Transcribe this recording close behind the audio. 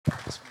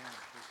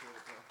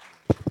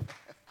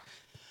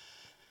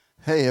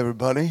Hey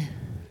everybody,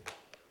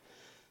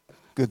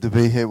 good to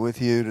be here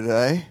with you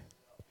today.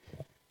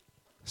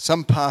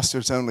 Some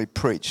pastors only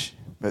preach,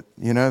 but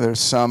there's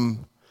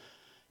some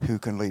who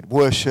can lead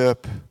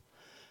worship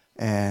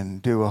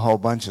and do a whole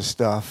bunch of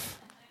stuff.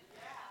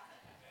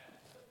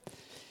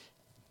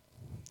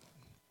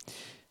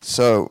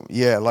 So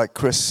like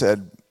Chris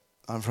said,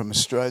 I'm from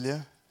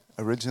Australia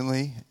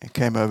originally. I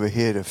came over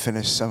here to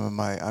finish some of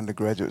my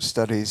undergraduate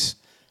studies,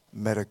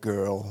 met a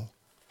girl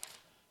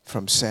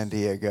from San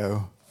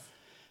Diego.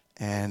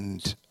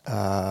 And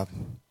I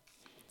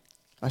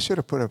should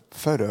have put a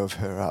photo of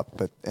her up,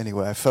 but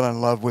anyway, I fell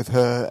in love with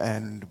her,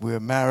 and we were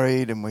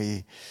married, and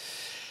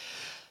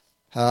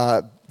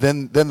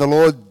then the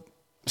Lord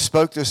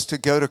spoke to us to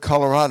go to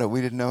Colorado.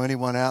 We didn't know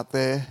anyone out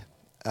there,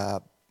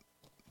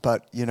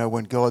 but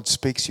when God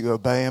speaks, you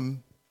obey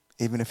Him,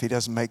 even if He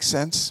doesn't make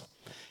sense,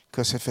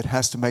 because if it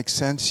has to make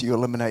sense, you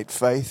eliminate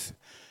faith.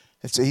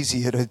 It's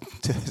easier to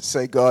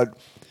say, God,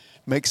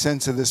 make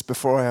sense of this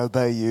before I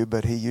obey you,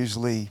 but He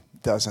usually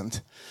doesn't.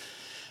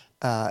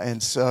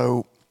 And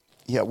so,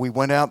 we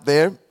went out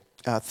there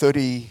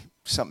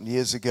 30-something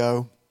years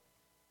ago,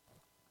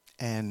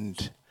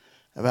 and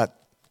about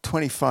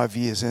 25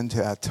 years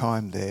into our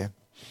time there,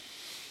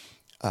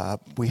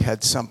 we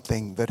had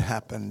something that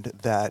happened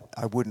that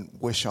I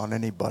wouldn't wish on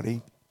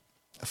anybody.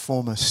 A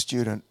former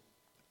student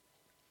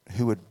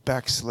who had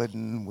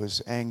backslidden,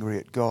 was angry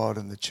at God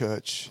and the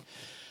church,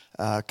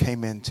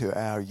 came into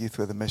our Youth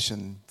with a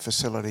Mission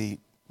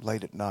facility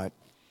late at night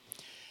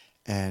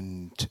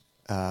and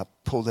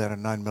pulled out a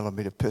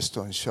 9mm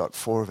pistol and shot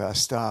 4 of our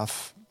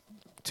staff.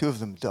 2 of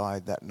them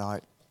died that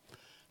night.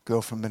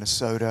 Girl from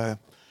Minnesota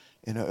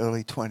in her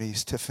early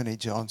 20s, Tiffany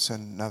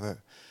Johnson,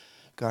 another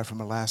guy from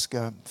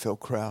Alaska, Phil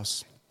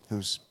Krause,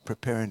 who's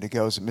preparing to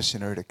go as a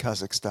missionary to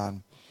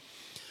Kazakhstan.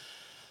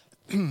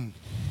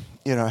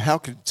 How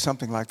could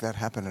something like that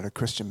happen in a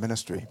Christian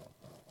ministry?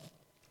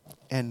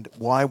 And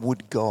why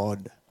would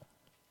God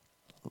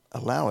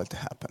allow it to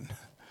happen?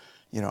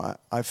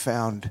 I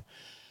found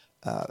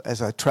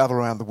as I travel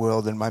around the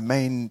world, and my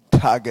main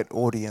target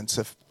audience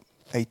of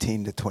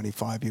 18 to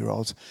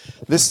 25-year-olds,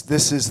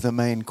 this is the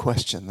main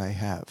question they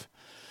have.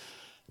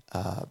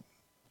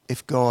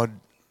 If God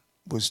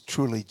was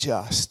truly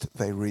just,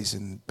 they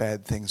reason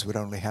bad things would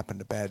only happen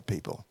to bad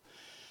people.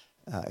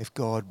 If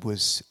God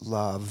was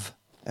love,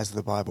 as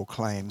the Bible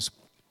claims,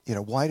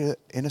 why do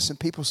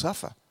innocent people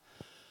suffer?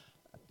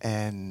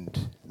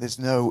 And there's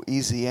no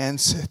easy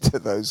answer to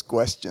those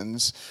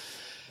questions.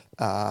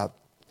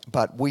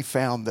 But we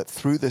found that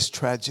through this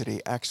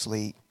tragedy,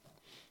 actually,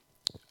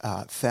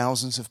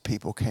 thousands of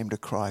people came to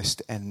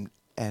Christ and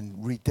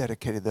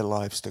rededicated their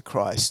lives to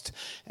Christ.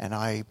 And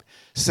I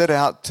set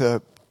out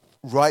to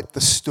write the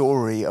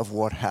story of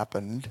what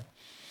happened.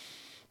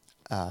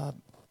 But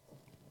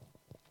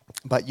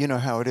you know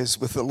how it is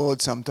with the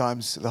Lord.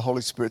 Sometimes the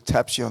Holy Spirit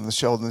taps you on the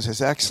shoulder and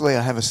says, actually,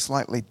 I have a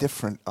slightly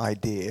different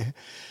idea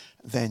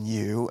than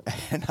you.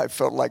 And I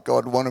felt like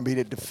God wanted me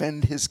to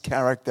defend His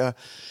character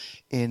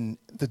in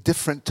the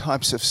different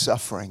types of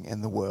suffering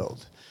in the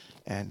world.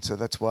 And so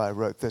that's why I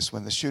wrote this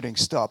when the shooting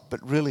stopped.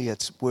 But really,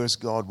 it's where's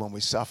God when we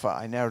suffer?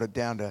 I narrowed it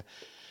down to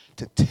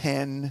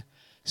 10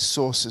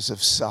 sources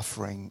of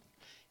suffering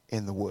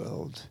in the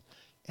world.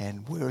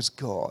 And where's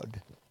God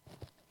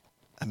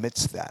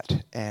amidst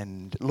that?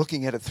 And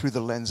looking at it through the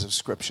lens of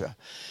Scripture.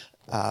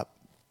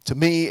 To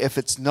me, if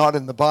it's not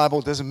in the Bible,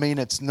 doesn't mean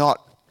it's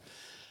not...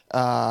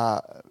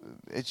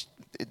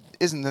 It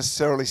isn't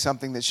necessarily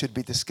something that should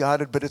be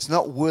discarded, but it's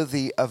not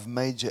worthy of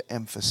major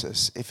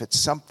emphasis. If it's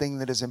something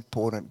that is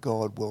important,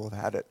 God will have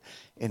had it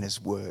in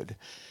His Word.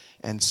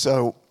 And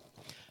so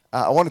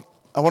I want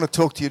to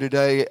talk to you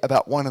today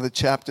about one of the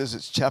chapters.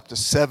 It's chapter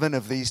 7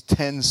 of these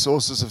 10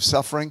 sources of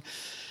suffering.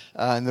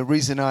 And the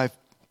reason I've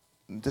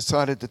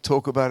decided to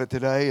talk about it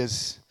today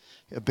is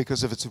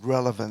because of its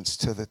relevance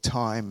to the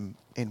time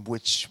in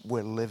which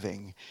we're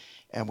living.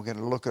 And we're going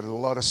to look at a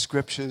lot of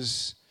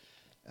scriptures.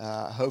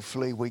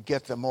 Hopefully we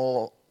get them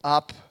all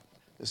up.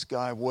 This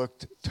guy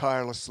worked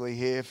tirelessly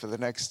here for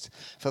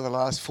the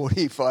last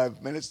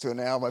 45 minutes to an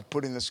hour by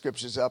putting the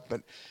scriptures up.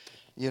 But,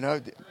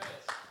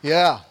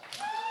 yeah.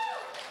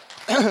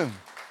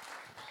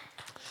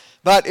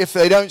 But if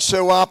they don't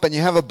show up and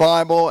you have a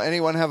Bible,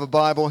 anyone have a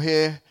Bible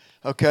here?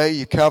 Okay,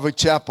 you Calvary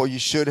Chapel, you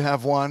should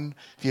have one.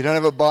 If you don't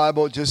have a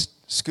Bible,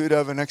 just scoot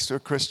over next to a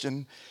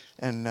Christian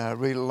and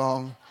read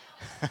along.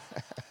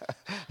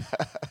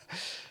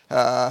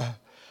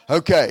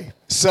 Okay,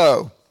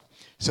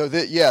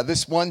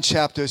 this one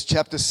chapter is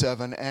chapter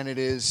 7, and it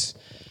is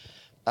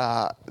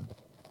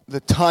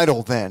the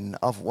title then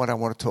of what I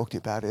want to talk to you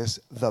about is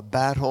The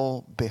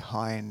Battle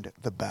Behind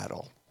the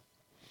Battle.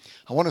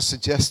 I want to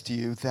suggest to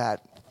you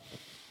that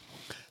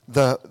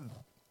the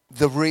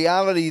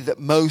reality that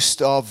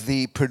most of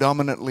the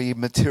predominantly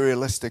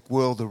materialistic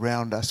world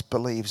around us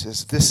believes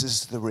is this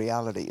is the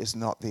reality, is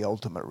not the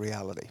ultimate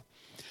reality.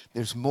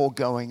 There's more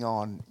going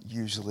on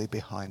usually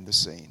behind the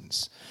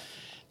scenes.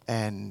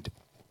 And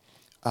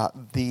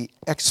The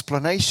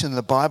explanation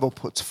the Bible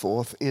puts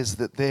forth is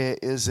that there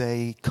is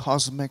a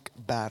cosmic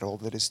battle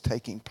that is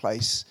taking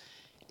place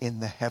in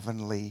the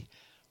heavenly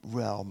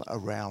realm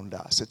around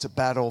us. It's a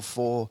battle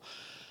for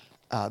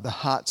the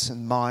hearts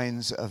and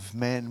minds of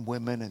men,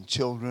 women, and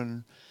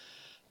children.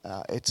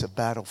 It's a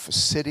battle for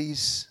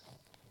cities,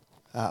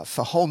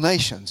 for whole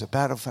nations, a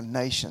battle for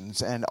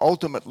nations. And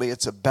ultimately,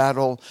 it's a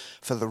battle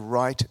for the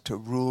right to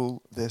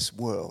rule this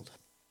world.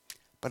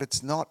 But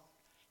it's not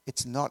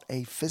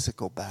a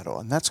physical battle.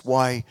 And that's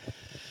why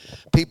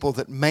people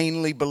that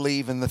mainly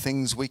believe in the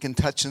things we can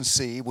touch and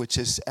see, which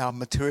is our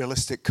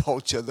materialistic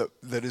culture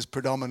that is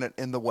predominant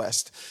in the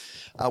West,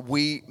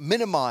 we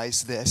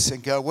minimize this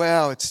and go,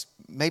 well,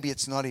 maybe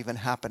it's not even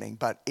happening,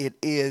 but it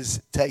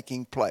is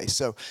taking place.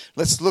 So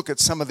let's look at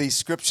some of these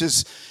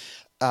scriptures.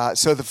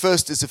 So the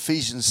first is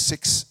Ephesians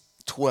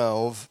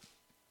 6:12,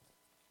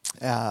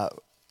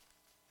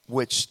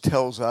 which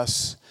tells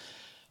us,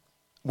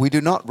 we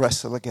do not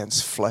wrestle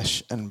against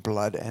flesh and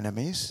blood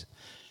enemies,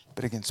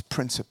 but against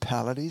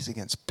principalities,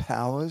 against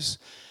powers,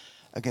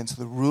 against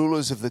the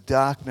rulers of the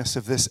darkness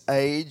of this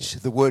age.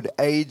 The word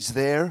age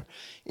there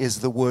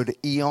is the word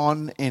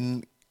eon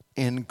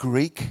in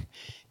Greek.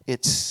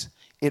 It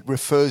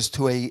refers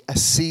to a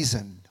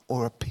season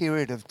or a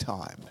period of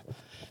time.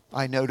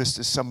 I noticed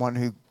as someone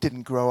who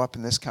didn't grow up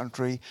in this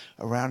country,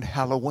 around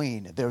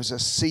Halloween, there's a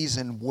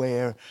season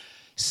where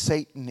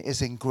Satan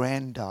is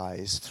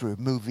aggrandized through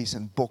movies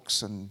and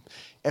books and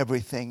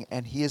everything,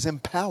 and he is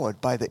empowered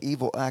by the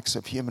evil acts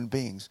of human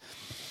beings.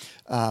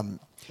 An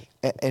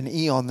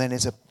eon then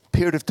is a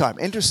period of time.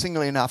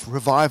 Interestingly enough,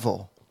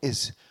 revival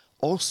is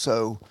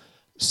also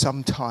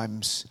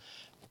sometimes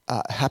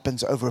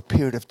happens over a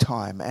period of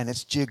time, and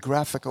it's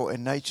geographical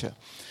in nature.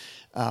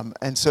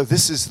 And so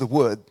this is the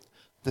word,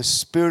 the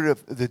spirit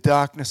of the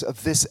darkness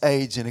of this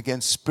age and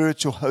against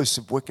spiritual hosts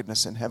of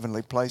wickedness in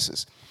heavenly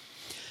places.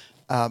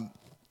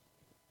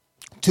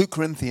 2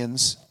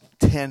 Corinthians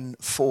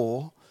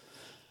 10:4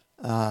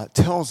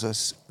 tells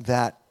us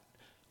that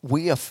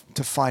we are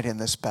to fight in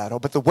this battle,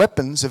 but the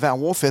weapons of our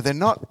warfare, they're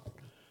not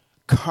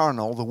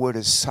carnal. The word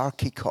is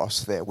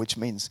sarkikos there, which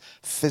means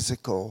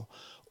physical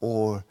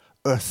or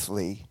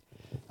earthly.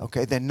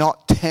 Okay, they're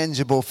not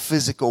tangible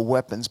physical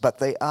weapons, but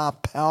they are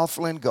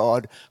powerful in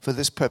God for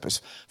this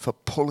purpose, for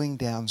pulling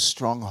down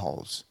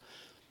strongholds.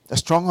 A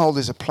stronghold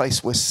is a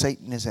place where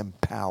Satan is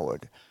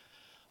empowered,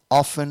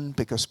 often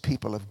because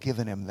people have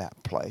given him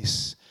that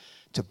place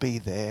to be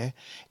there.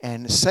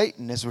 And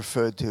Satan is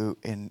referred to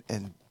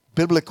in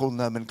biblical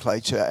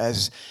nomenclature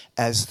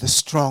as the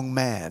strong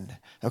man.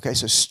 Okay,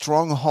 so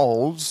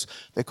strongholds,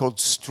 they're called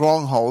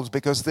strongholds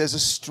because there's a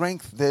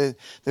strength there,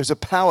 there's a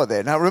power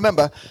there. Now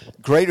remember,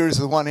 greater is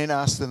the one in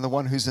us than the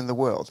one who's in the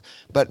world.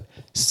 But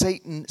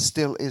Satan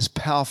still is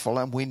powerful,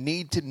 and we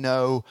need to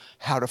know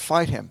how to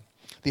fight him.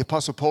 The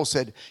Apostle Paul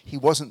said he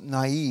wasn't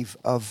naive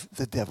of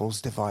the devil's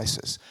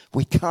devices.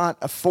 We can't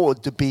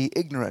afford to be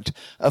ignorant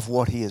of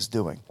what he is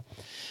doing.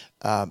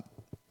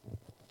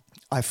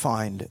 I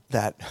find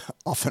that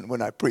often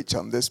when I preach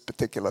on this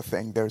particular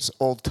thing, there's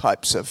all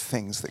types of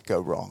things that go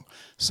wrong.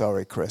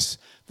 Sorry, Chris,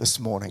 this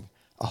morning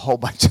a whole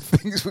bunch of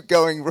things were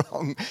going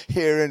wrong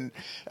here,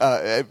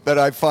 but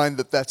I find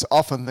that that's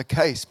often the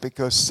case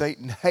because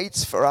Satan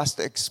hates for us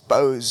to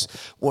expose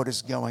what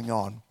is going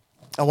on.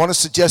 I want to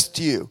suggest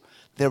to you,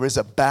 there is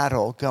a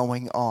battle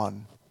going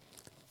on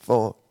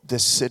for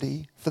this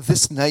city, for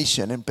this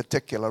nation in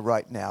particular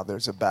right now.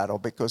 There's a battle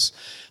because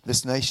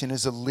this nation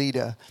is a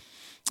leader.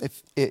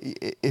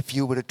 If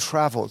you were to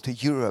travel to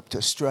Europe, to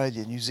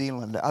Australia, New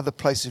Zealand, other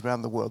places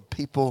around the world,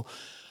 people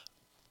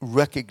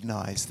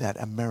recognize that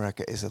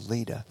America is a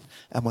leader.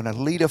 And when a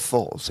leader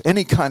falls,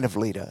 any kind of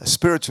leader, a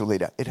spiritual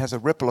leader, it has a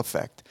ripple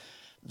effect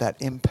that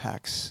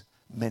impacts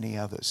many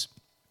others.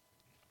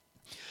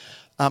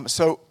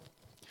 So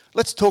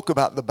let's talk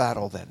about the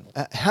battle then.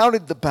 How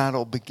did the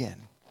battle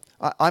begin?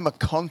 I'm a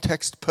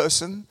context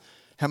person.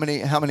 How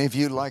many of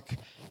you like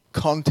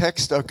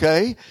context?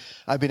 Okay.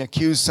 I've been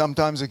accused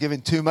sometimes of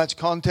giving too much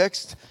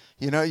context.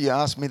 You know, you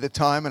ask me the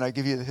time and I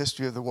give you the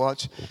history of the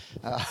watch.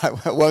 I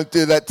won't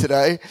do that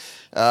today.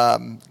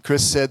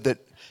 Chris said that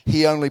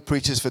he only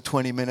preaches for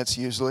 20 minutes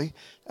usually.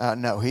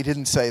 No, he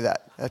didn't say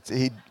that.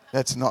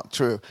 That's not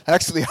true.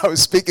 Actually, I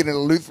was speaking in a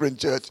Lutheran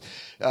church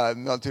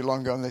not too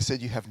long ago, and they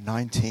said, you have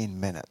 19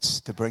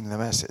 minutes to bring the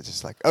message.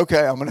 It's like,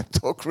 okay, I'm going to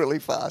talk really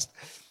fast.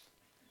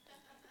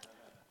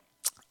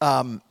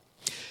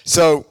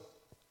 So,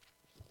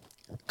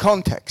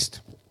 context.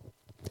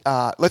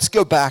 Let's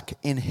go back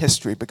in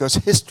history, because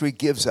history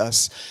gives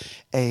us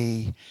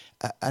an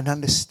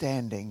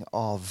understanding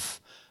of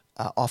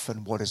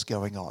often what is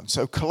going on.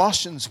 So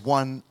Colossians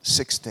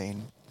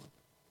 1:16,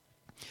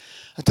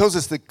 it tells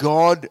us that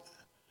God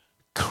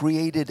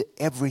created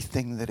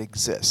everything that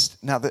exists.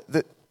 Now,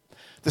 the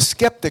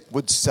skeptic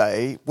would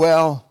say,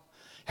 well,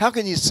 how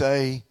can you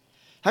say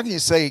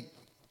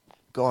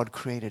God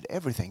created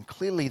everything?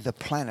 Clearly, the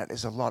planet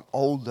is a lot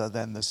older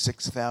than the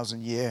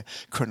 6,000-year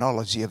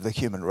chronology of the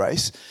human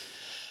race.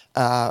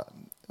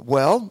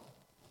 Well,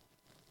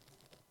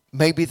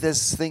 Maybe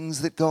there's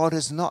things that God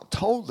has not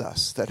told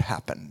us that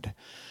happened.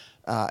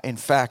 In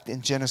fact,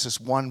 in Genesis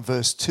 1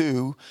 verse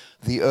 2,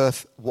 the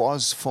earth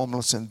was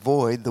formless and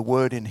void. The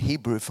word in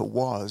Hebrew for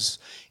was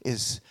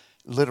is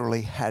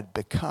literally had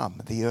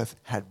become. The earth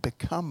had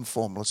become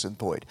formless and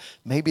void.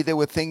 Maybe there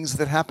were things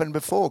that happened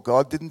before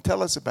God didn't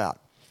tell us about.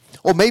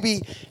 Or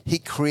maybe he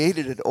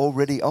created it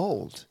already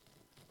old,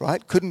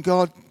 right? Couldn't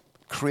God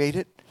create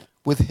it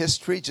with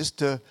history just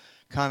to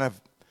kind of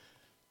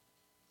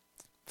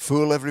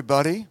fool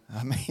everybody?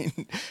 I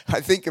mean,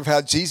 I think of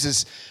how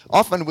Jesus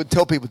often would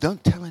tell people,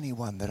 don't tell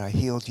anyone that I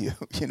healed you.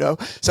 You know,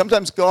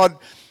 sometimes God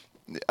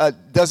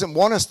doesn't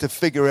want us to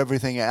figure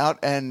everything out,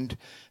 and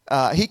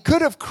he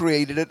could have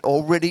created it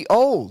already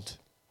old.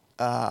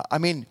 I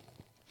mean,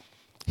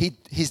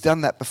 he's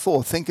done that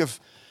before. Think of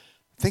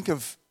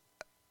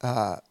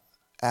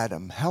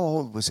Adam. How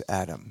old was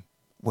Adam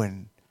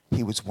when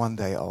he was 1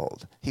 day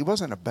old? He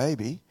wasn't a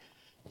baby.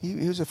 He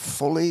was a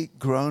fully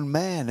grown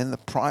man in the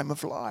prime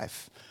of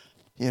life.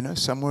 You know,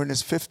 somewhere in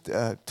his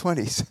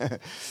 20s.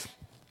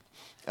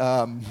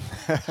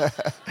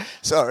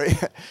 Sorry.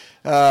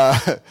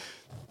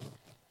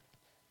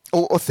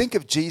 Or think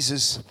of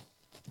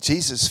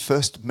Jesus'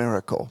 first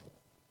miracle.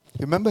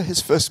 You remember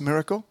his first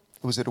miracle?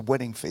 It was at a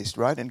wedding feast,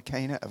 right, in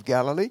Cana of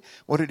Galilee.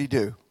 What did he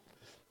do?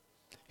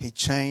 He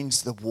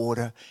changed the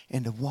water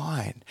into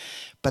wine.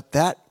 But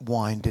that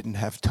wine didn't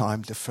have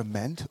time to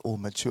ferment or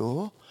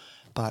mature.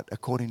 But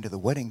according to the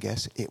wedding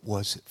guests, it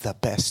was the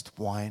best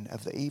wine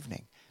of the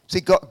evening. See,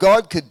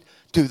 God could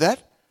do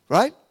that,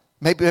 right?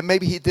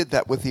 Maybe he did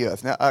that with the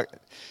earth. Now, I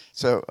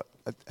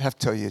have to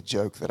tell you a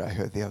joke that I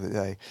heard the other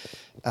day.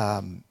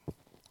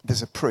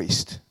 There's a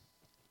priest.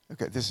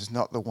 Okay, this is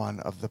not the one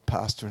of the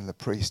pastor and the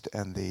priest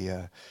and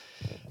the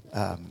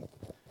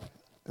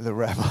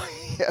rabbi.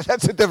 Yeah,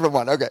 that's a different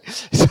one. Okay,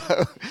 so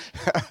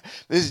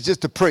this is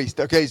just a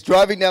priest. Okay, he's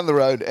driving down the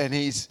road and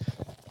his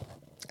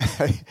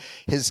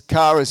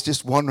car is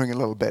just wandering a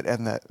little bit,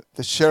 and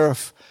the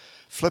sheriff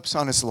flips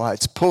on his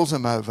lights, pulls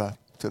him over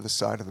to the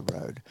side of the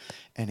road,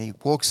 and he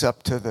walks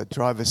up to the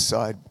driver's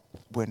side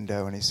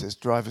window and he says,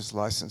 driver's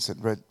license,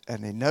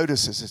 and he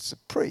notices it's a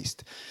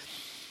priest.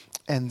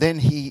 And then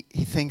he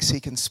thinks he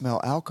can smell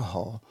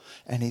alcohol,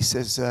 and he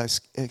says,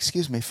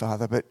 excuse me,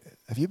 Father, but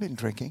have you been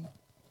drinking?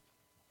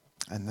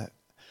 And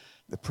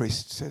the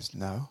priest says,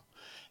 no.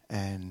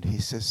 And he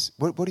says,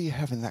 what do you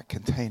have in that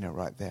container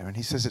right there? And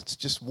he says, it's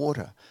just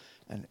water.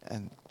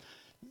 And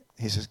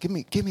he says, give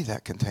me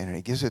that container. And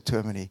he gives it to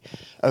him, and he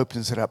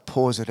opens it up,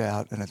 pours it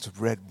out, and it's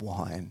red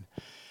wine.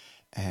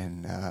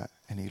 And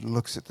he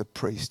looks at the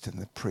priest, and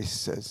the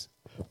priest says,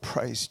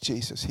 praise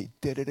Jesus, he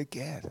did it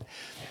again.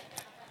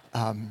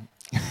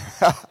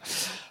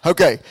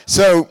 Okay,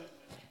 so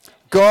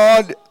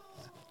God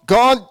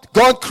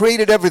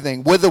created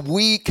everything. Whether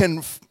we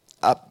can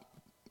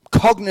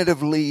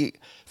cognitively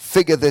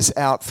figure this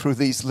out through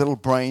these little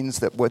brains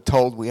that we're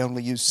told we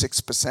only use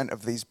 6%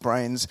 of these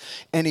brains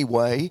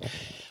anyway,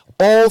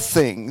 all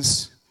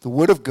things, the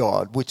Word of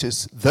God, which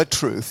is the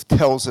truth,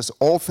 tells us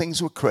all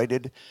things were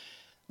created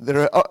that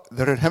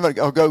are in heaven.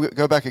 I'll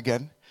go back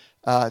again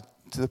to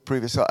the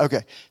previous slide.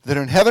 Okay, that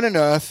are in heaven and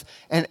earth,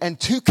 and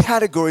two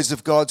categories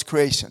of God's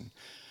creation.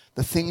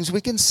 The things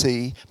we can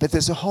see, but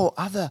there's a whole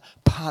other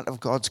part of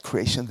God's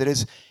creation that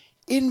is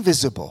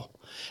invisible.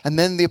 And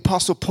then the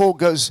Apostle Paul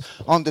goes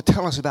on to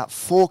tell us about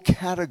 4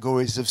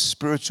 categories of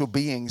spiritual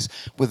beings,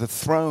 whether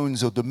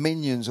thrones or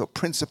dominions or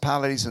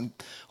principalities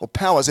or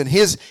powers. And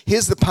here's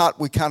the part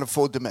we can't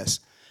afford to miss.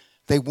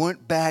 They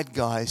weren't bad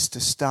guys to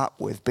start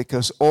with,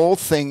 because all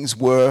things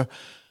were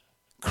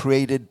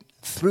created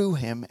through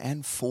him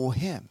and for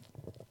him.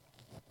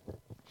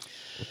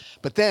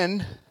 But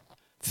then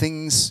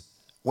things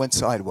went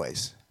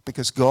sideways,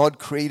 because God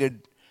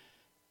created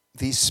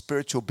these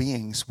spiritual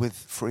beings with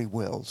free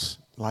wills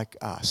like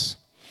us.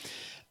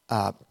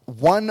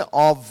 One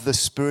of the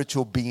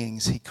spiritual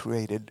beings he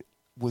created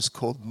was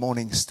called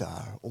Morning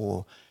Star,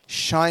 or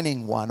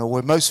Shining One, or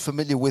we're most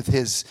familiar with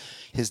his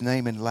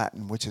name in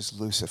Latin, which is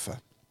Lucifer.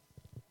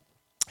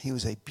 He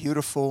was a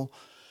beautiful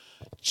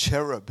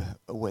cherub,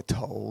 we're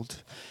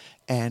told.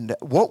 And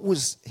what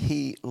was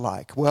he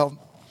like? Well,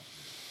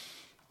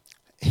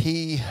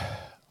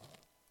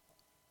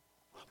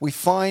 we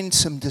find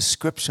some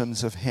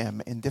descriptions of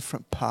him in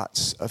different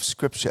parts of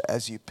Scripture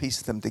as you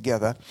piece them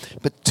together.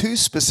 But 2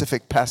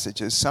 specific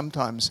passages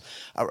sometimes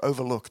are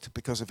overlooked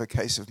because of a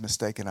case of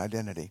mistaken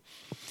identity.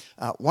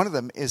 One of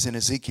them is in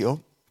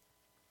Ezekiel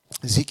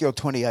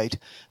 28.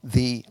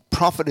 The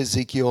prophet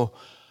Ezekiel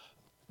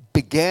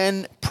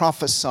began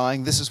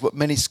prophesying. This is what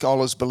many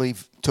scholars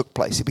believe took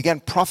place. He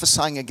began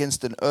prophesying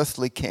against an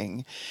earthly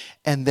king,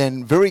 and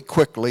then very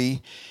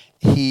quickly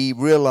he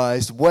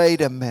realized,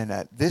 wait a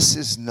minute, this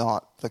is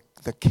not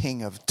the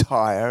king of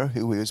Tyre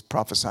who he was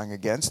prophesying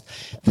against.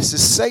 This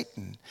is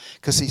Satan,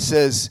 because he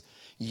says,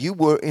 you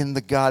were in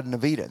the Garden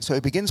of Eden. So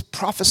he begins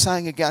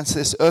prophesying against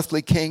this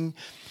earthly king.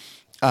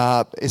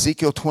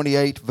 Ezekiel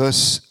 28,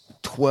 verse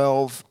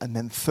 12 and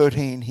then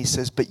 13, he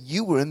says, but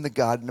you were in the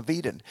Garden of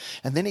Eden.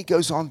 And then he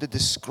goes on to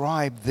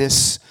describe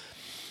this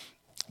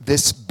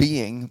this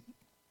being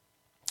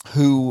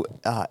who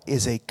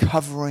is a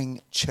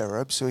covering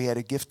cherub. So he had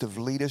a gift of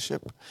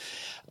leadership,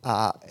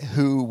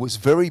 who was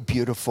very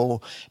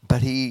beautiful,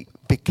 but he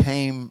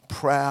became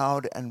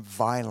proud and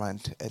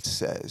violent, it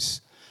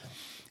says.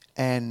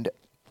 And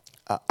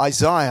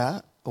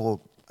Isaiah,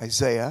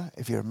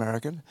 if you're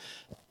American,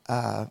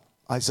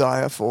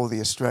 Isaiah, for all the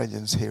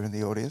Australians here in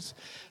the audience,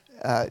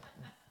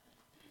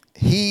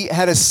 he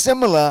had a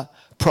similar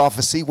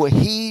prophecy where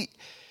he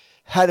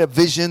had a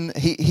vision.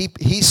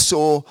 He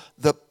saw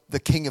the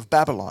king of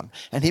Babylon,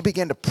 and he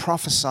began to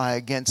prophesy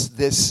against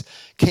this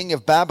king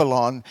of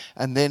Babylon.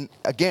 And then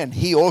again,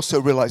 he also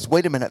realized,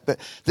 wait a minute, but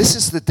this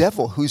is the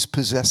devil who's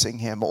possessing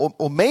him,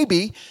 or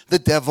maybe the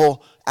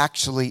devil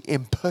actually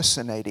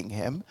impersonating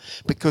him,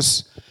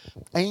 because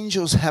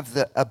angels have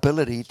the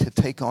ability to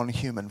take on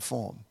human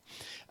form.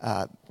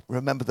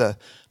 Remember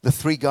the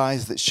three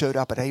guys that showed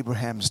up at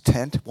Abraham's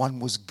tent? One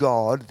was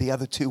God. The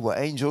other two were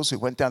angels who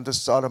went down to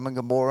Sodom and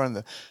Gomorrah, and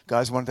the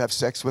guys wanted to have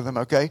sex with them,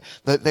 okay?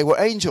 They were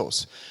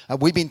angels.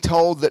 We've been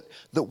told that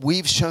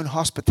we've shown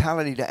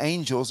hospitality to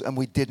angels and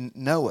we didn't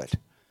know it.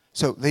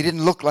 So they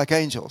didn't look like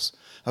angels,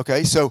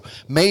 okay? So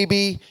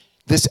maybe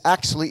this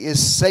actually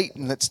is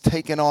Satan that's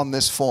taken on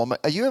this form.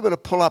 Are you able to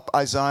pull up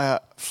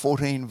Isaiah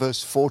 14,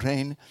 verse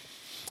 14?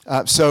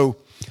 So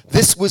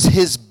this was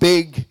his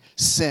big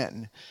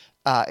sin.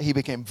 He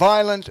became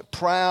violent,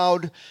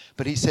 proud,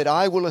 but he said,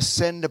 I will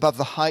ascend above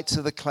the heights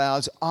of the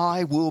clouds.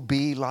 I will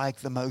be like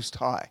the Most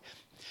High.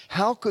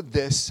 How could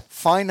this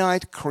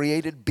finite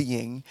created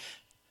being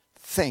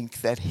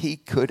think that he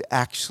could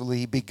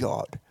actually be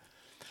God?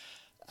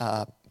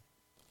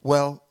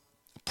 Well,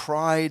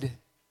 pride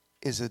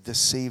is a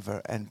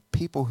deceiver, and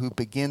people who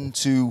begin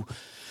to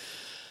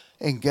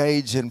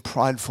engage in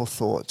prideful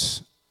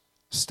thoughts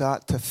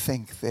start to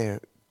think they're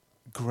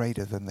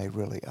greater than they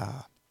really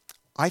are.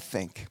 I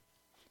think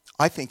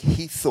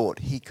he thought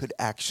he could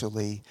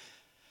actually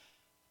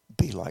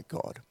be like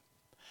God.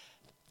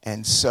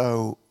 And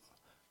so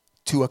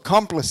to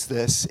accomplish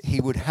this, he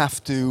would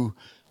have to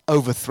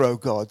overthrow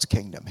God's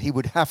kingdom. He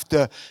would have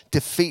to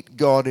defeat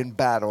God in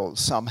battle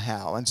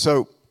somehow. And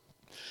so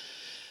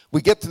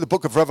we get to the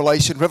book of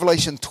Revelation,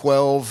 Revelation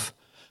 12.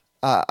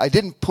 I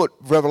didn't put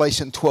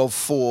Revelation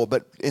 12:4,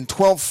 but in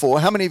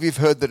 12:4, how many of you have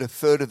heard that a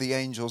third of the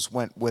angels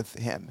went with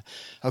him?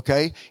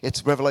 Okay,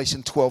 it's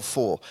Revelation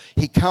 12:4.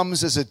 He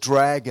comes as a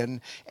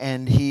dragon,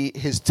 and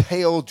his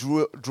tail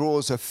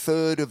draws a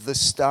third of the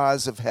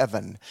stars of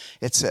heaven,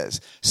 it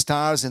says.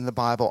 Stars in the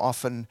Bible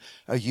often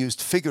are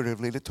used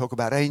figuratively to talk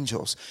about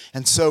angels.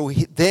 And so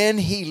then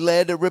he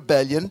led a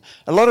rebellion.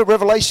 A lot of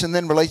Revelation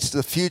then relates to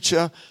the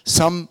future,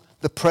 some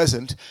the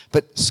present,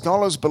 but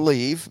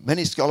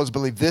many scholars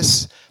believe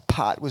this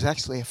part was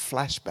actually a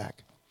flashback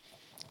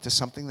to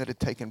something that had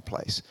taken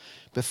place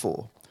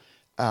before.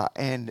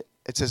 And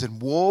it says,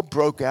 and war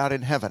broke out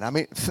in heaven. I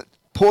mean,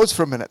 pause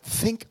for a minute.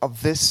 Think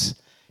of this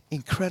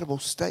incredible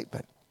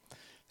statement.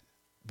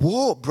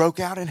 War broke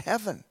out in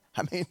heaven.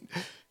 I mean,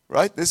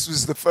 right? This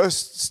was the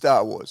first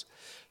Star Wars.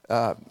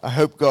 I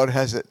hope God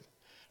has it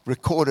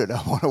recorded.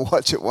 I want to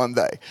watch it one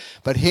day.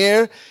 But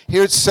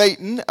here's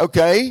Satan,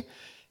 okay?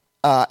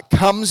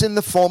 Comes in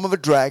the form of a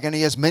dragon.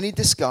 He has many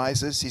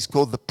disguises. He's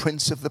called the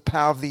prince of the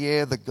power of the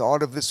air, the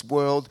god of this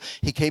world.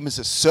 He came as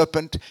a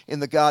serpent in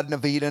the Garden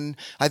of Eden.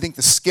 I think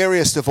the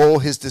scariest of all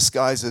his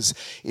disguises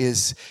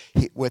is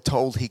we're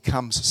told he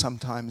comes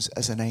sometimes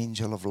as an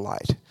angel of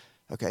light.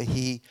 Okay,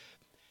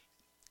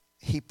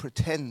 he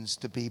pretends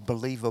to be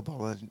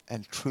believable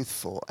and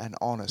truthful and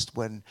honest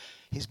when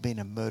he's been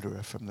a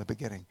murderer from the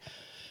beginning.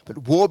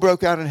 But war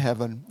broke out in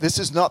heaven. This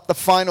is not the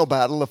final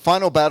battle. The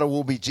final battle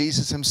will be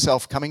Jesus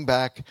himself coming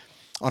back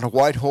on a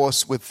white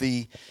horse with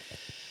the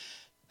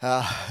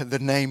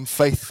name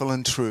Faithful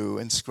and True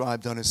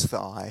inscribed on his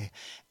thigh.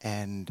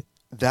 And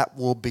that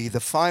will be the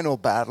final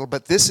battle.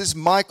 But this is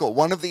Michael,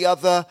 one of the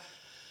other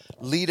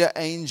leader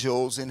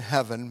angels in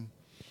heaven.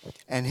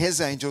 And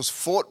his angels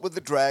fought with the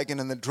dragon,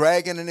 and the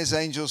dragon and his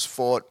angels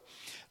fought.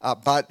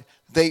 But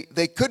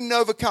they couldn't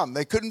overcome.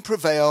 They couldn't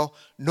prevail,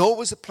 nor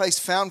was a place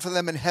found for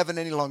them in heaven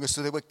any longer.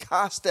 So they were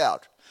cast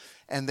out,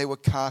 and they were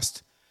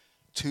cast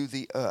to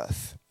the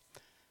earth.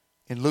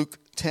 In Luke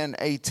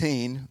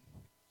 10:18,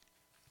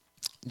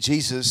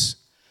 Jesus,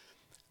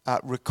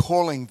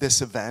 recalling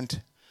this event,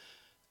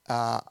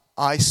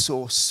 I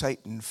saw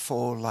Satan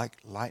fall like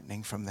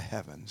lightning from the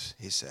heavens,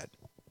 he said.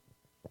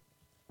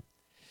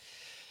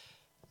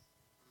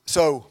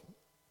 So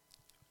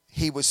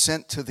he was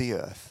sent to the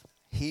earth.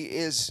 He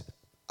is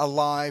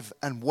alive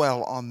and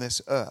well on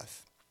this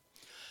earth.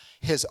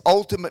 His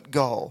ultimate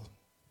goal,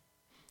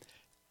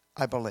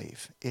 I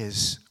believe,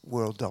 is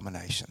world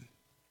domination.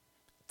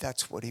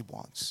 That's what he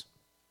wants.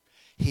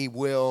 He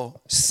will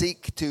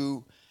seek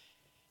to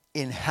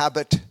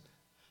inhabit,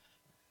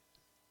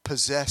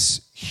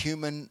 possess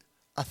human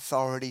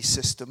authority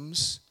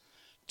systems,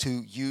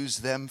 to use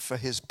them for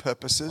his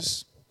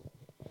purposes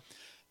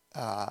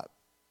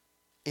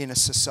in a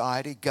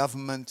society,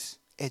 government,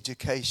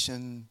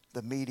 education,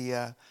 the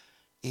media,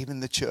 even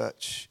the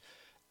church.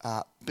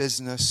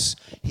 business.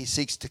 He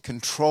seeks to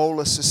control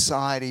a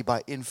society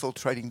by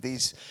infiltrating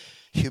these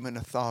human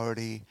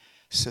authority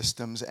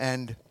systems.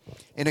 And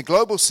in a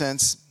global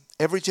sense,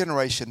 every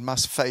generation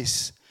must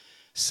face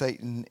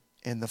Satan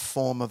in the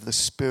form of the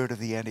spirit of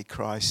the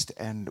Antichrist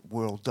and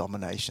world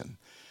domination.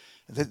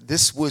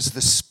 This was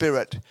the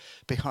spirit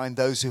behind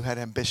those who had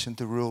ambition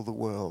to rule the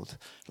world,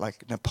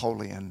 like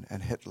Napoleon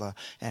and Hitler,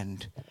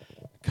 and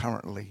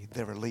currently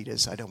there are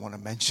leaders I don't want to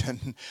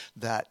mention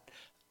that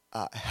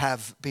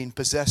have been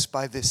possessed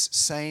by this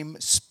same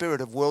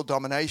spirit of world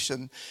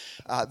domination.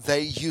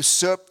 They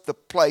usurp the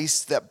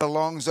place that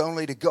belongs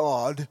only to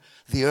God.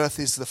 The earth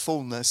is the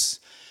fullness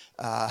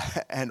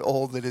and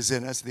all that is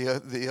in us.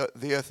 The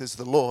earth is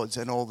the Lord's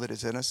and all that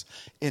is in us,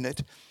 in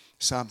it.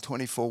 Psalm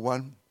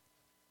 24:1.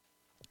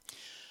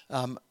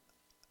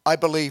 I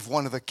believe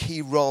one of the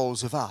key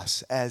roles of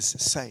us as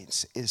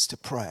saints is to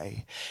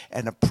pray.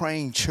 And a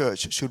praying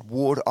church should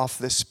ward off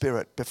this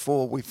spirit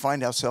before we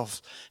find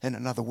ourselves in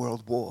another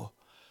world war.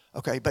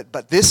 Okay,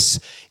 but this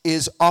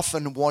is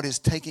often what is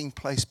taking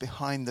place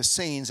behind the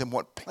scenes, and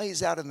what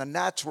plays out in the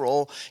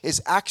natural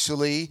is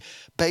actually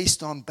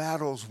based on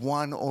battles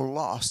won or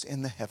lost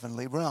in the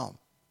heavenly realm.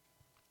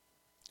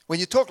 When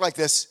you talk like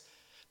this,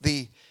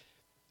 the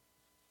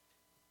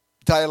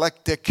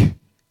dialectic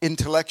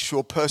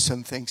intellectual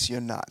person thinks you're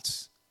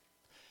nuts.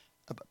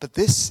 But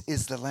this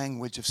is the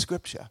language of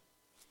Scripture.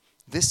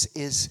 This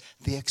is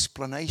the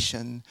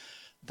explanation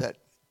that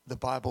the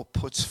Bible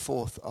puts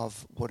forth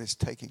of what is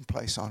taking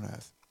place on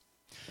earth.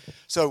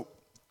 So,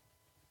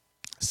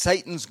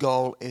 Satan's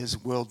goal is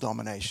world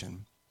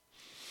domination.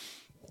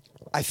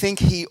 I think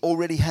he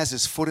already has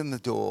his foot in the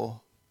door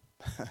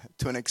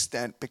to an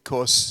extent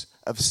because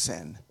of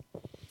sin.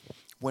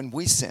 When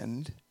we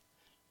sinned,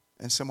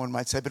 and someone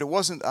might say, but it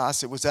wasn't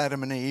us, it was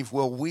Adam and Eve.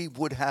 Well, we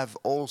would have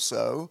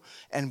also,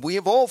 and we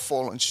have all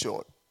fallen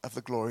short of the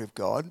glory of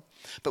God.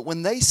 But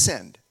when they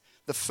sinned,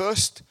 the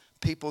first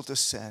people to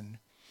sin,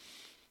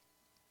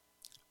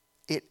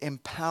 it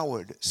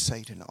empowered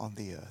Satan on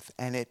the earth.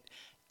 And it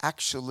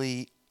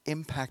actually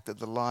impacted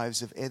the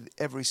lives of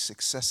every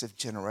successive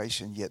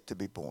generation yet to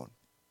be born.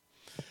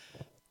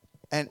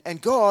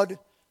 And God,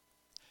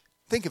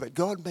 think of it,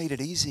 God made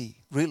it easy,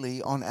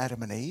 really, on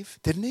Adam and Eve,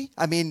 didn't he?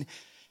 I mean,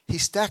 he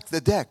stacked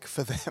the deck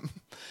for them.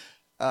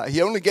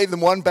 He only gave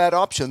them one bad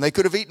option. They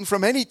could have eaten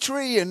from any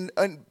tree and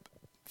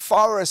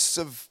forests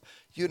of,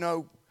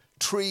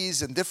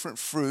 trees and different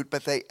fruit,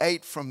 but they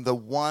ate from the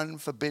one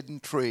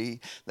forbidden tree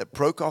that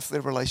broke off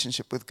their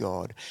relationship with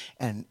God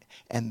and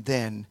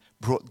then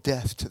brought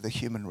death to the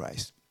human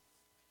race.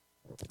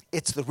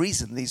 It's the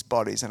reason these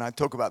bodies, and I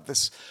talk about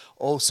this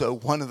also,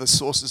 one of the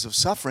sources of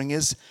suffering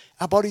is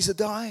our bodies are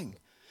dying.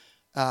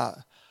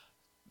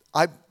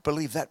 I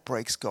believe that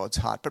breaks God's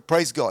heart. But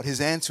praise God,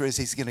 his answer is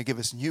he's going to give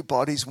us new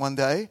bodies one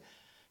day.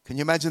 Can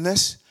you imagine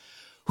this?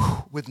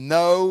 With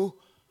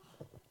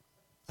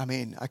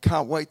I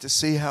can't wait to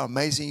see how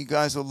amazing you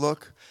guys will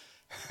look.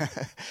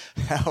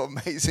 How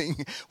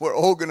amazing we're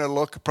all going to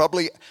look.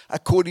 Probably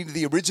according to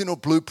the original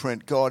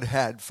blueprint God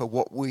had for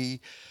what we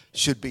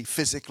should be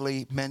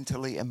physically,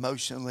 mentally,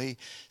 emotionally,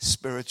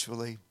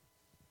 spiritually.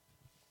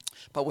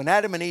 But when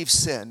Adam and Eve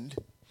sinned,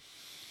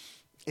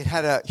 it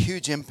had a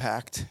huge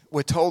impact.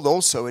 We're told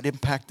also it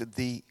impacted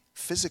the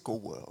physical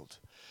world.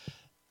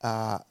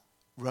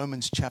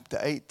 Romans chapter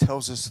 8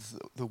 tells us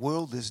the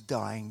world is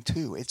dying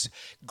too. It's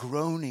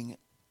groaning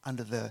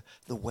under the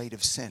weight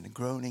of sin,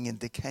 groaning and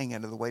decaying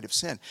under the weight of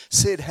sin.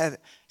 Sin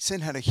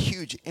had a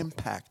huge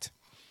impact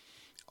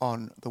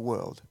on the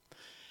world.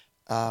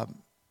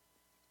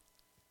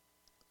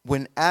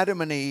 When Adam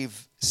and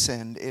Eve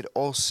sinned, it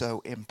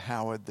also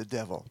empowered the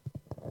devil.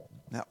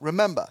 Now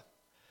remember,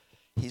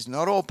 he's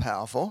not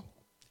all-powerful.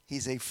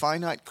 He's a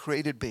finite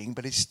created being,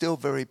 but he's still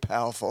very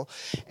powerful.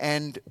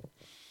 And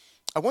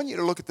I want you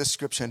to look at this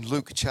scripture in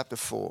Luke chapter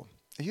 4.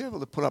 Are you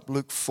able to put up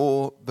Luke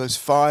 4, verse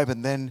 5,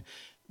 and then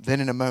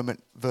in a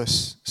moment,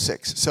 verse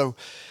 6? So,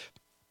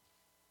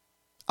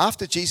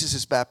 after Jesus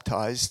is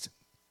baptized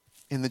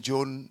in the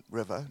Jordan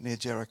River near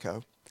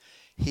Jericho,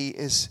 he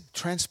is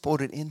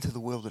transported into the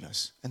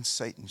wilderness, and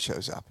Satan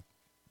shows up.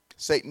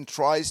 Satan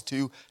tries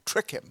to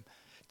trick him,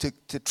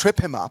 to trip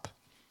him up.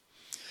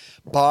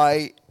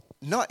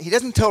 He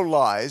doesn't tell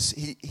lies,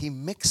 he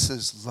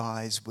mixes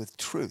lies with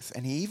truth.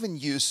 And he even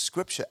used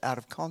scripture out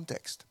of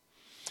context.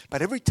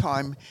 But every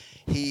time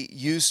he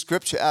used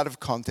scripture out of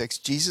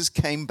context, Jesus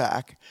came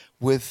back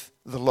with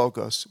the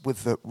Logos,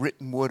 with the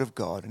written word of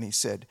God. And he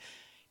said,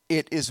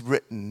 "It is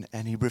written,"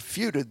 and he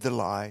refuted the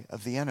lie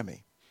of the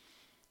enemy.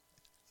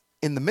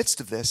 In the midst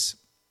of this,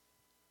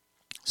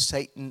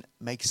 Satan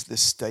makes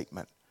this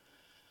statement.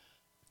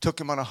 Took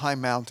him on a high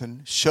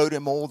mountain, showed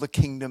him all the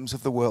kingdoms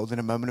of the world in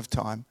a moment of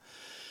time.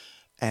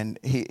 And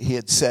he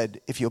had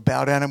said, if you'll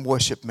bow down and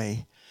worship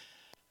me,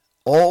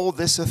 all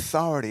this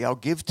authority I'll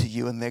give to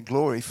you in their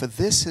glory, for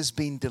this has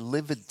been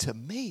delivered to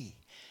me,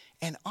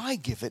 and I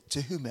give it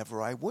to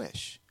whomever I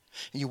wish.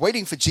 And you're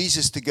waiting for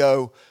Jesus to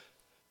go,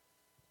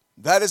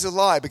 That is a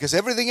lie, because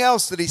everything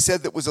else that he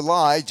said that was a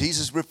lie,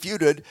 Jesus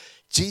refuted.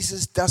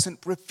 Jesus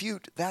doesn't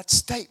refute that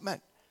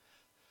statement.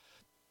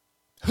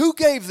 Who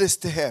gave this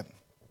to him?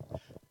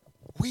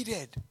 We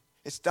did.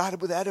 It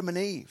started with Adam and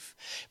Eve.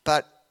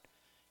 But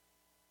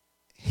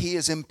he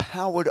is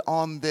empowered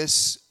on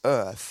this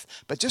earth.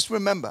 But just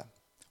remember,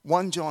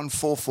 1 John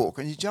 4:4.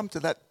 Can you jump to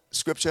that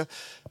scripture?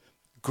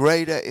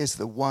 Greater is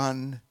the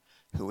one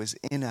who is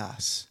in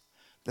us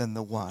than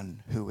the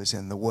one who is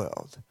in the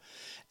world.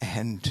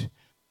 And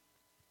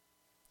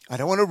I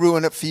don't want to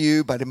ruin it for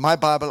you, but in my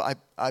Bible,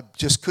 I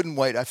just couldn't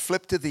wait. I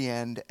flipped to the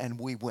end, and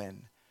we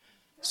win.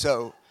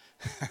 So,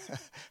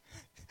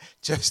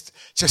 just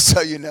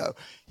so you know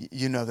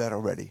that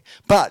already.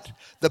 But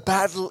the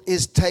battle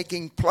is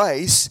taking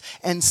place,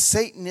 and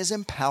Satan is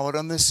empowered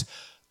on this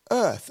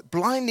earth,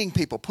 blinding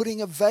people,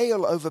 putting a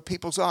veil over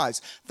people's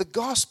eyes. The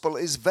gospel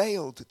is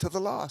veiled to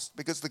the lost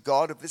because the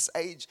God of this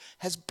age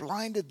has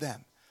blinded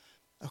them.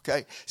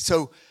 Okay,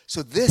 so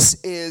this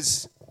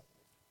is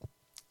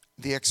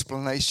the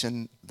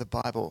explanation the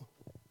Bible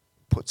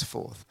puts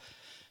forth.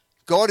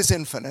 God is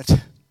infinite.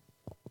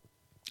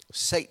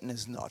 Satan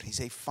is not.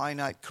 He's a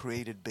finite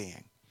created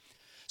being.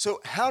 So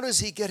how does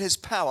he get his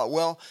power?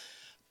 Well,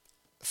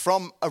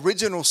 from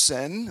original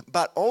sin,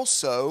 but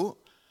also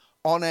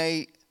on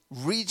a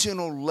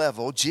regional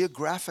level,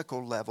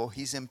 geographical level,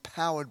 he's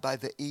empowered by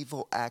the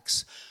evil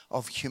acts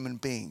of human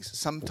beings.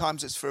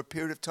 Sometimes it's for a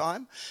period of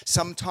time.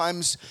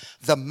 Sometimes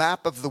the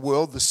map of the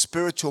world, the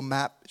spiritual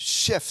map,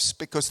 shifts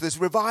because there's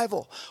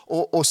revival.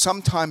 Or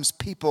sometimes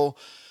people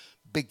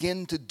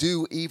begin to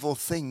do evil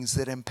things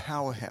that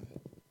empower him.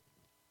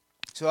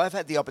 So I've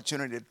had the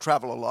opportunity to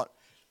travel a lot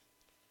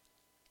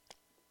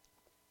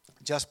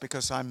just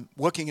because I'm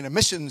working in a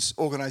missions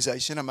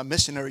organization. I'm a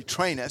missionary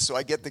trainer, so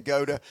I get to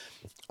go to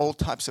all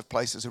types of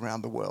places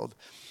around the world.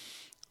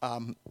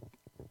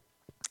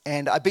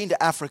 And I've been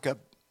to Africa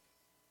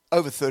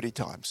over 30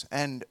 times,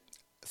 and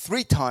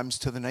 3 times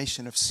to the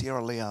nation of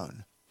Sierra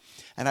Leone.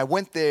 And I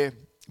went there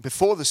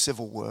before the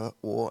Civil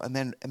War, and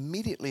then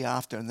immediately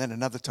after, and then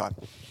another time.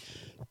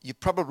 You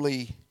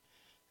probably,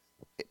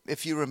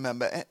 if you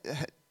remember,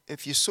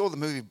 if you saw the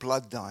movie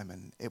Blood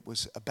Diamond, it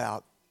was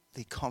about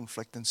the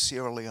conflict in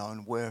Sierra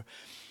Leone where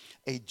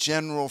a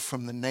general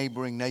from the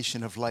neighboring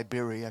nation of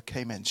Liberia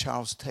came in.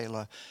 Charles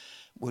Taylor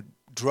would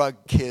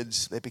drug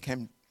kids. They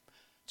became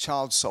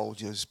child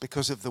soldiers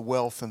because of the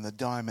wealth and the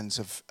diamonds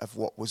of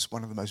what was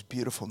one of the most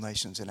beautiful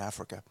nations in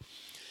Africa.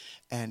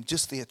 And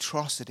just the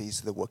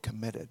atrocities that were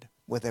committed,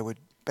 where they would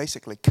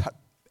basically cut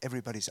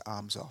everybody's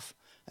arms off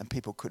and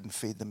people couldn't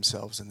feed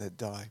themselves and they'd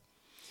die.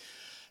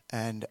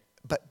 And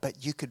but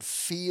you could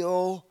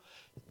feel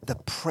the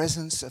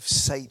presence of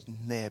Satan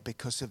there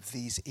because of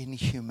these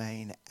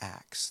inhumane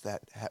acts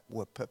that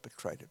were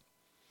perpetrated.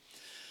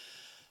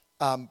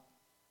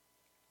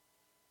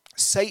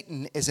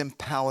 Satan is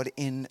empowered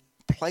in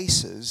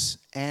places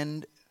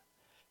and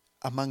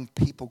among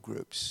people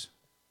groups.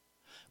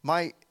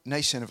 My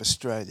nation of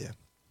Australia,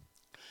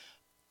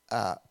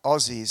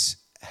 Aussies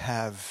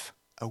have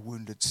a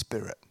wounded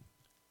spirit.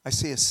 I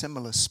see a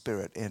similar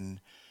spirit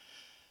in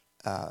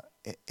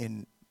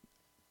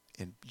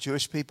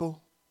Jewish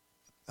people,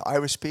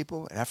 Irish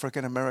people,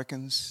 African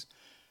Americans.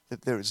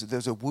 That there's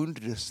a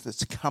woundedness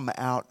that's come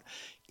out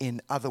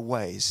in other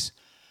ways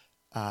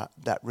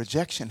that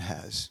rejection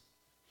has.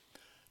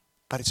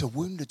 But it's a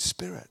wounded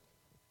spirit.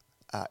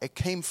 It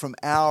came from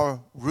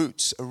our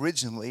roots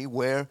originally,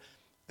 where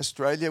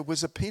Australia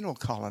was a penal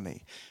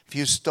colony. If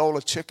you stole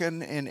a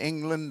chicken in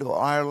England or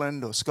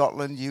Ireland or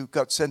Scotland, you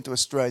got sent to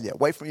Australia,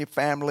 away from your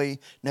family,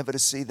 never to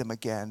see them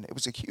again. It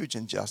was a huge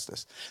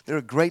injustice. There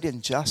are great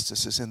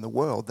injustices in the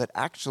world that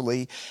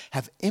actually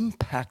have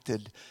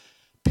impacted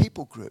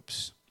people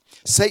groups.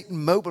 Satan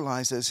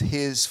mobilizes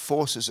his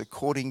forces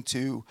according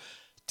to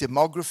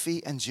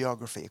demography and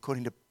geography,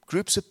 according to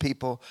groups of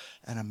people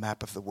and a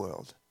map of the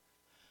world.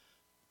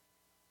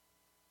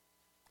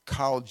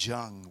 Carl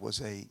Jung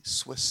was a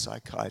Swiss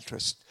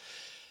psychiatrist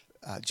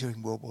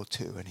during World War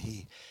II, and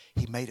he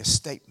made a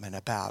statement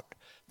about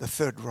the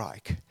Third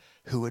Reich,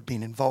 who had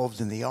been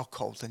involved in the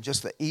occult and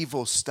just the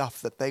evil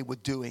stuff that they were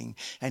doing.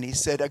 And he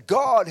said, a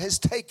God has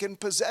taken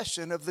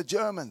possession of the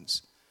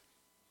Germans.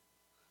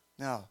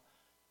 Now,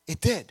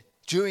 it did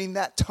during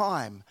that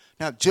time.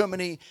 Now,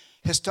 Germany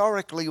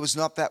historically was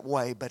not that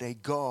way, but a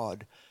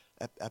God,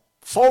 a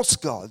false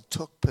God,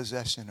 took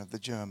possession of the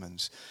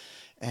Germans.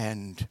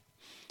 And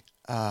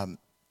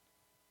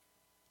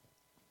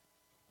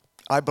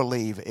I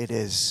believe it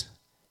is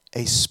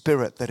a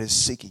spirit that is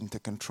seeking to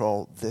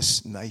control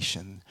this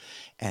nation,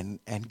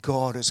 and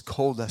God has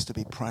called us to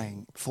be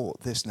praying for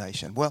this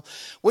nation. Well,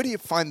 where do you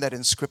find that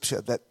in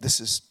Scripture, that this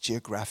is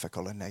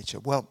geographical in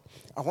nature? Well,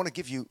 I want to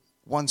give you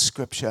one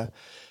Scripture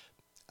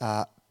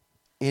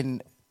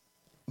in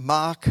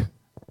Mark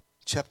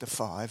chapter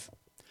 5.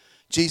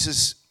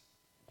 Jesus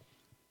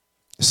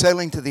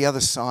sailing to the other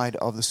side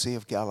of the Sea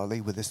of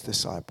Galilee with his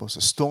disciples.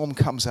 A storm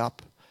comes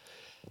up.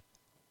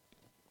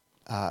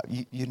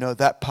 You know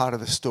that part of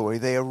the story.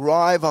 They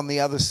arrive on the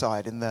other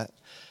side in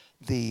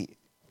the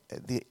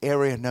the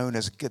area known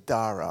as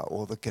Gadara,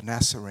 or the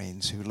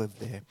Gennesarenes who lived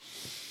there.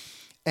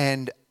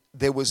 And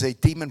there was a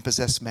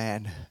demon-possessed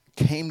man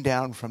came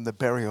down from the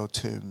burial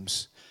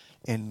tombs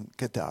in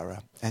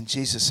Gadara. And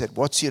Jesus said,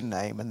 "What's your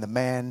name?" And the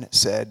man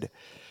said,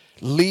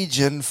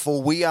 "Legion,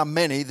 for we are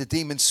many." The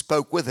demons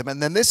spoke with him.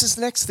 And then this is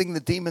the next thing the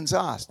demons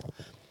asked.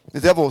 The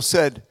devil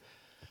said,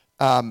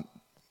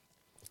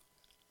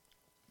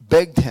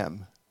 begged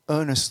him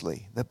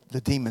earnestly,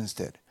 the demons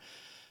did.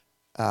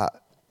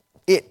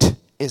 It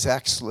is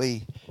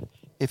actually,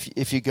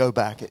 if you go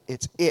back,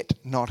 it's it,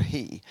 not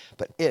he,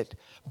 but it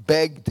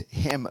begged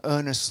him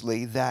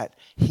earnestly that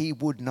he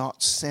would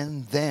not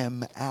send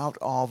them out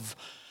of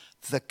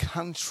the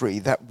country.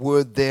 That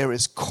word there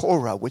is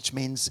Korah, which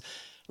means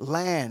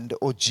land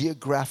or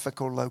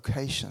geographical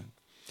location.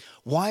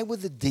 Why were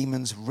the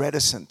demons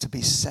reticent to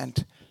be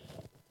sent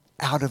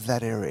out of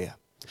that area?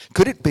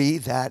 Could it be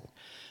that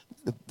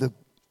the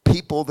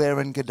people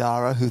there in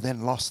Gadara, who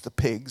then lost the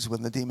pigs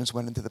when the demons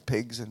went into the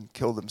pigs and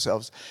killed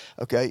themselves,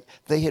 okay,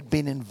 they had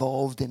been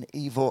involved in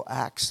evil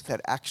acts that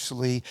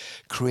actually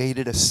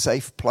created a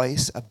safe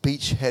place, a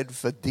beachhead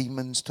for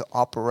demons to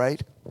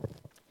operate?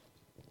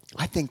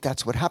 I think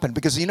that's what happened,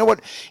 because you know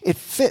what? It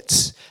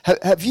fits.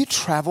 Have you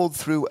traveled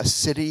through a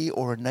city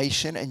or a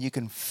nation and you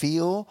can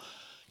feel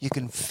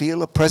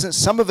a presence?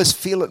 Some of us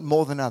feel it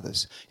more than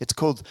others. It's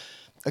called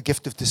a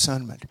gift of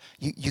discernment.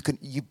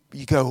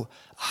 You go,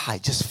 I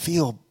just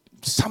feel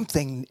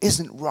something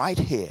isn't right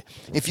here.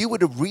 If you were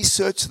to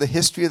research the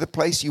history of the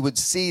place, you would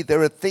see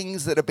there are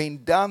things that have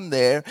been done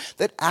there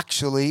that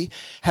actually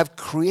have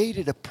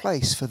created a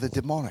place for the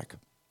demonic.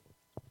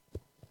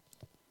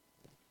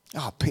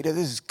 Oh, Peter,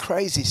 this is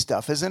crazy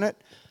stuff, isn't it?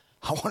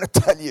 I want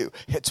to tell you,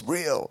 it's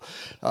real.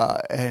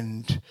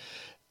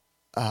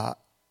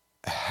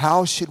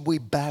 How should we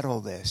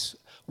battle this?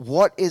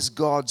 What is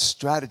God's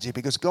strategy?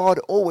 Because God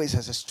always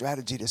has a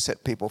strategy to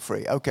set people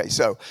free. Okay,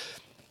 so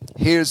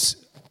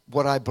here's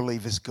what I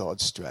believe is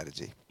God's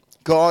strategy.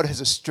 God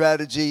has a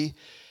strategy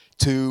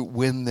to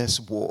win this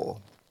war.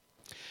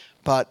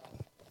 But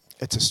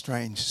it's a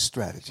strange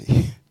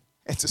strategy.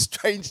 It's a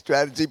strange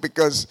strategy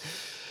because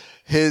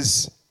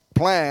his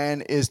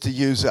plan is to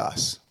use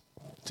us,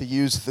 to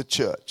use the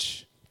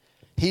church.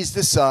 He's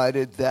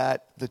decided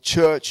that the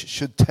church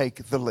should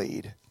take the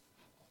lead.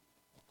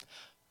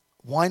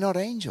 Why not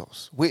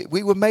angels?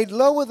 We were made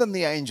lower than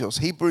the angels.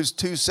 Hebrews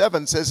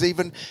 2:7 says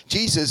even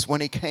Jesus,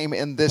 when he came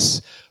in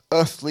this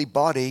earthly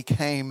body,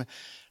 came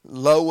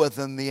lower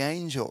than the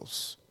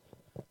angels.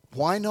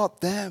 Why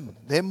not them?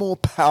 They're more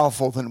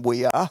powerful than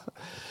we are.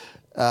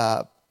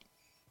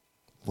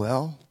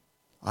 Well,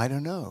 I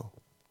don't know.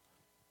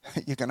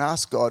 You can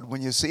ask God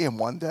when you see him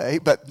one day,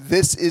 but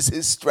this is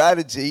his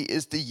strategy,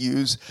 is to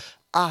use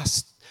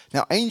us.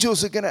 Now,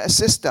 angels are going to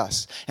assist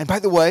us. And by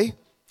the way,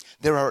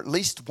 there are at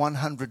least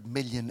 100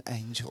 million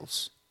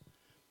angels.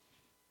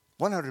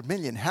 100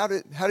 million. How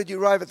did you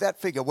arrive at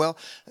that figure? Well,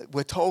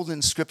 we're told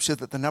in Scripture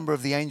that the number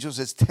of the angels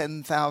is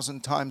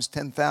 10,000 times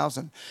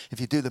 10,000.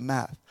 If you do the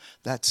math,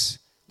 that's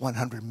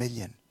 100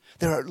 million.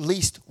 There are at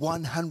least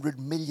 100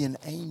 million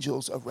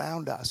angels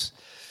around us.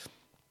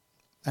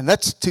 And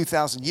that's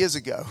 2,000 years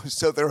ago.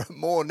 So there are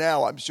more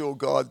now. I'm sure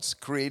God's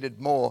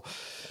created more.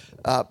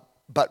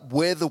 But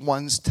we're the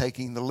ones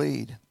taking the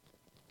lead.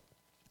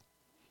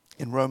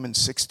 In Romans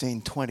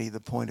 16:20, the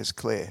point is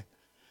clear.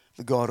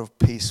 The God of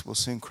peace will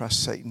soon crush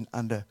Satan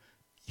under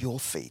your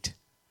feet.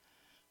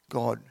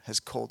 God has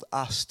called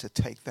us to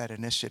take that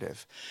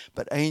initiative.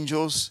 But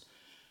angels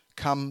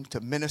come to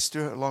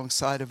minister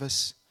alongside of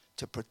us,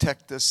 to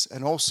protect us,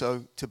 and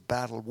also to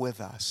battle with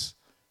us.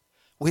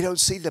 We don't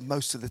see them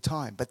most of the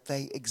time, but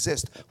they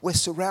exist. We're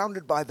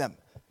surrounded by them.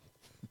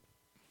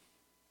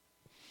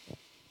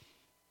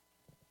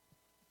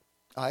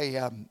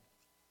 I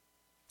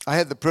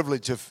had the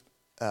privilege of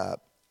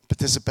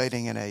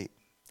participating in a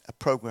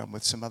program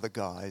with some other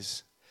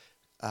guys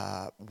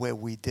where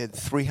we did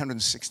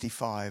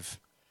 365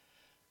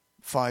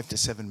 5 to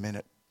 7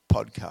 minute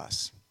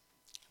podcasts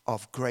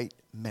of great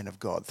men of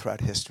God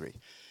throughout history.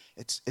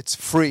 It's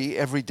free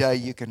every day.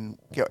 You can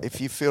go,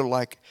 if you feel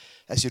like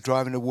as you're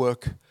driving to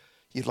work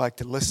you'd like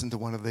to listen to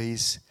one of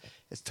these.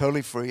 It's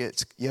totally free.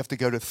 You have to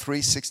go to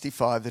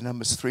 365. The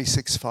number's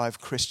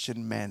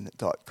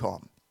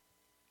 365christianmen.com.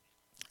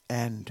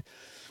 And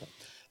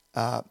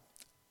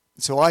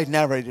so I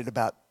narrated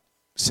about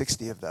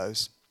 60 of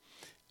those.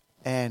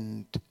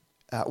 And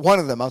one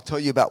of them, I'll tell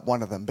you about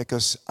one of them,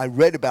 because I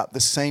read about the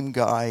same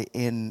guy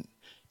in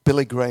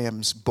Billy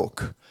Graham's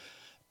book,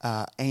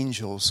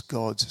 Angels,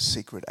 God's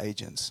Secret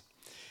Agents.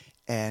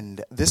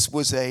 And this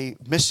was a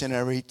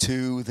missionary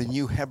to the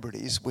New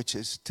Hebrides, which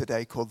is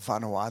today called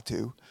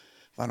Vanuatu.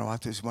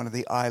 Vanuatu is one of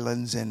the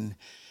islands in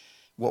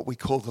what we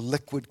call the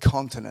liquid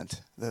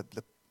continent, the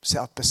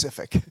South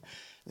Pacific.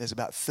 There's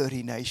about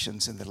 30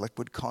 nations in the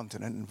liquid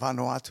continent, and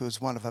Vanuatu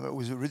is one of them. It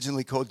was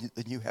originally called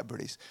the New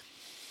Hebrides.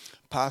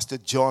 Pastor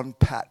John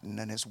Patton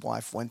and his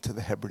wife went to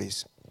the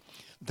Hebrides.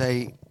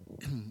 They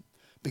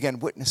began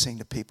witnessing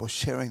to people,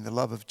 sharing the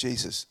love of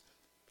Jesus.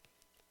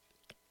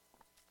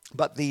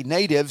 But the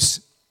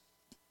natives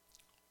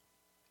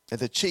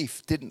the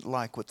chief didn't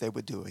like what they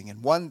were doing.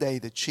 And one day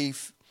the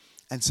chief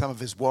and some of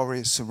his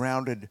warriors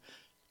surrounded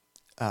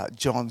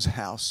John's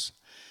house.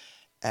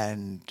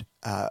 And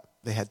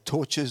they had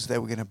torches. They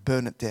were going to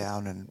burn it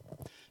down. And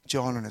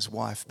John and his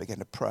wife began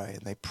to pray.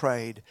 And they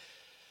prayed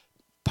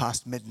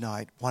past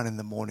midnight, 1 in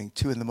the morning,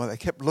 2 in the morning. They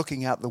kept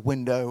looking out the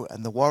window,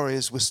 and the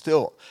warriors were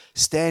still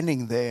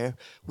standing there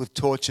with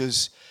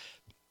torches.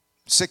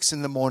 6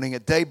 in the morning,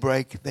 at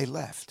daybreak, they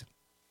left.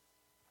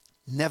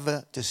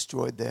 Never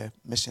destroyed their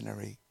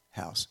missionary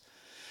house.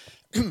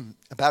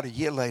 About a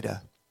year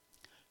later,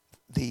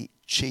 the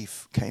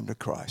chief came to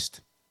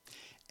Christ.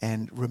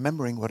 And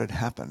remembering what had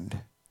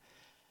happened,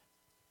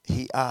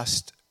 he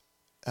asked,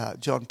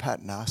 John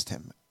Patton asked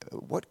him,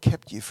 what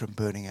kept you from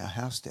burning our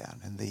house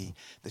down? And the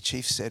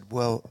chief said,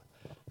 well,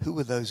 who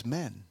were those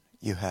men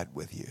you had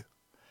with you?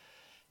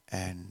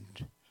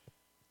 And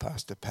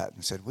Pastor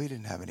Patton said, we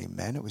didn't have any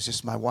men. It was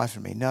just my wife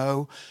and me.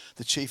 No,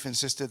 the chief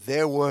insisted,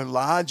 there were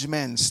large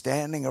men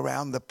standing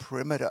around the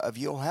perimeter of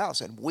your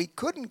house, and we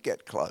couldn't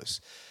get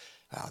close.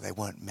 Oh, they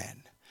weren't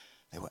men.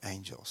 They were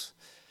angels.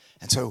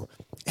 And so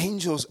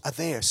angels are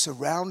there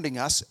surrounding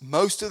us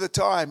most of the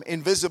time,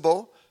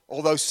 invisible,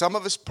 although some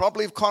of us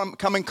probably have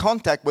come in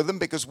contact with them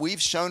because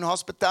we've shown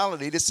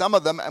hospitality to some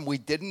of them and we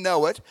didn't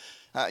know it.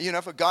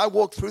 If a guy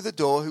walked through the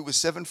door who was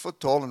 7 foot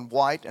tall and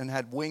white and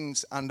had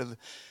wings under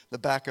the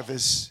back of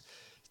his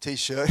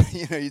T-shirt,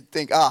 you'd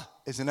think,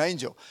 it's an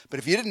angel. But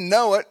if you didn't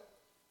know it,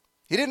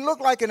 he didn't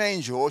look like an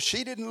angel or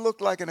she didn't look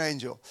like an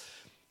angel.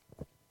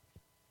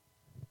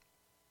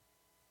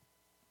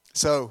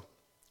 So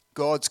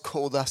God's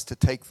called us to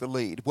take the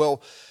lead.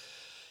 Well,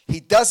 he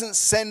doesn't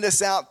send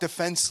us out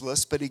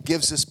defenseless, but he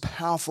gives us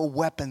powerful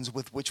weapons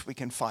with which we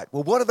can fight.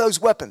 Well, what are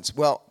those weapons?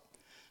 Well,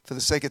 for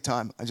the sake of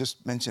time, I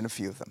just mentioned a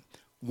few of them.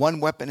 One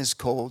weapon is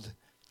called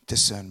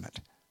discernment.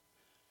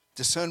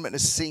 Discernment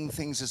is seeing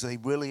things as they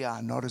really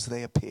are, not as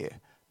they appear.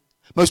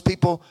 Most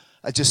people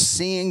are just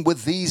seeing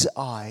with these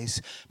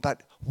eyes,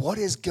 but what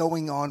is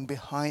going on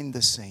behind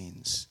the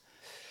scenes?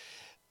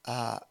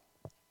 2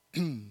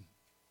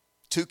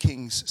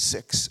 Kings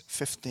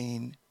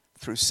 6:15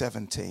 through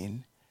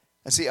 17.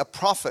 And see, a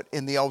prophet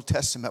in the Old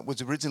Testament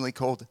was originally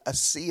called a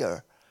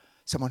seer,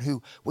 someone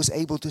who was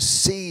able to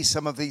see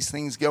some of these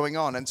things going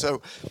on. And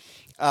so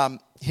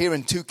here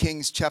in 2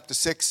 Kings chapter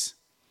 6,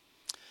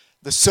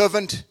 the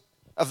servant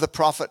of the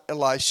prophet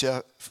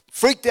Elisha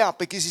freaked out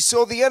because he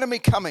saw the enemy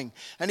coming.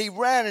 And he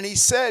ran and he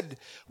said,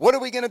 what are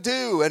we going to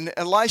do? And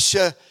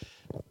Elisha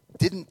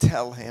didn't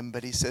tell him,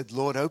 but he said,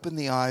 Lord, open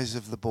the eyes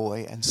of the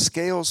boy. And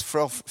scales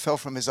fell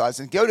from his eyes.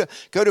 And go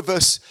to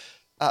verse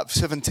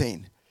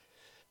 17.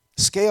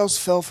 Scales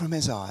fell from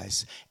his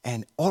eyes,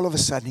 and all of a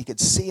sudden he could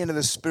see into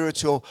the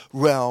spiritual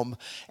realm,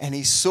 and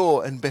he saw,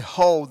 and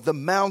behold, the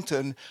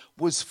mountain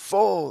was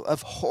full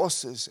of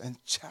horses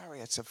and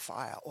chariots of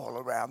fire all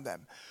around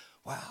them.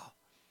 Wow.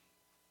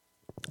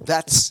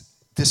 That's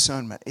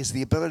discernment, is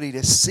the ability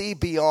to see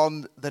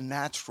beyond the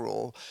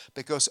natural,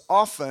 because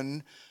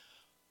often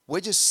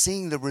we're just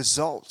seeing the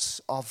results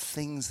of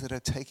things that are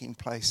taking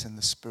place in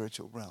the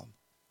spiritual realm.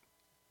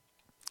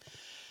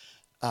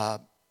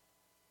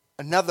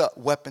 Another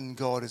weapon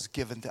God has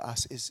given to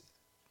us is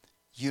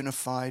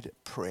unified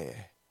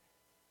prayer.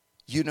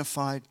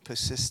 Unified,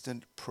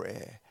 persistent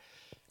prayer.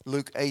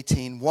 Luke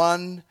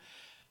 18:1.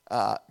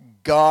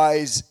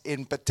 Guys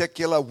in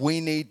particular, we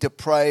need to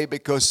pray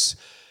because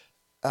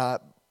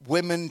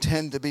women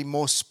tend to be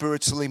more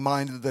spiritually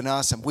minded than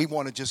us, and we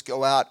want to just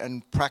go out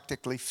and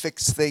practically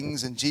fix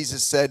things. And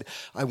Jesus said,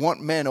 I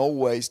want men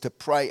always to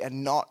pray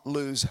and not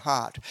lose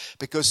heart,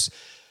 because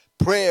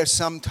prayer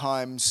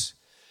sometimes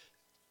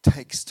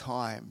takes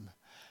time,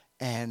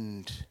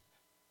 and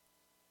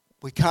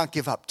we can't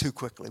give up too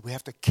quickly. We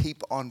have to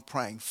keep on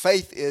praying.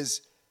 Faith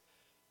is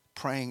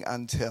praying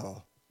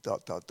until ...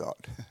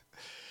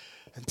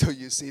 until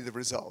you see the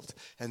result.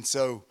 And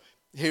so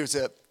here's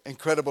an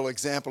incredible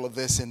example of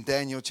this in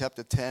Daniel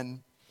chapter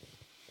 10.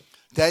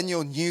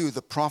 Daniel knew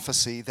the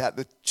prophecy that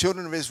the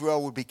children of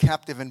Israel would be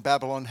captive in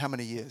Babylon how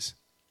many years?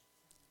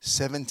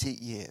 70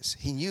 years.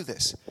 He knew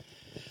this.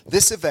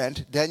 This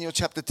event, Daniel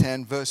chapter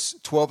 10, verse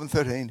 12 and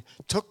 13,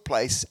 took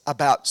place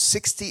about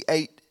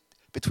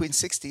between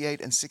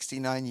 68 and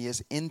 69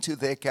 years into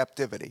their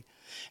captivity.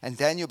 And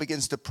Daniel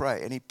begins to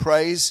pray. And he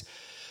prays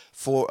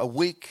for a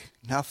week,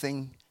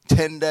 nothing.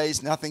 10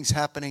 days, nothing's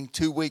happening.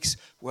 2 weeks,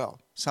 well,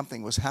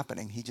 something was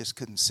happening. He just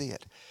couldn't see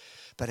it.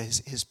 But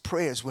his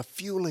prayers were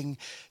fueling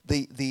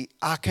the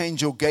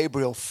archangel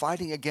Gabriel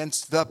fighting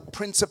against the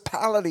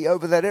principality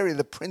over that area,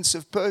 the prince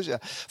of Persia.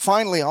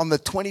 Finally, on the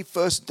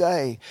 21st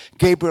day,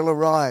 Gabriel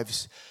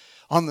arrives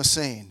on the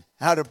scene,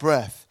 out of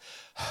breath.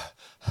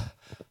 A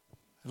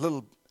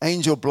little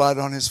angel blood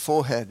on his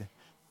forehead.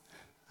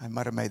 I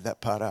might have made that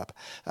part up.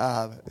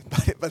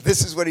 But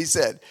this is what he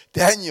said.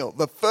 Daniel,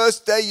 the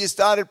first day you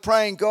started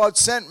praying, God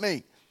sent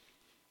me.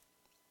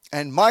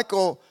 And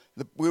Michael...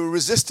 we were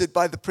resisted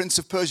by the prince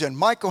of Persia, and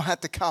Michael had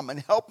to come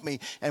and help me,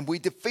 and we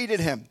defeated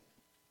him.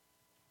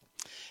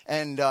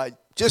 And I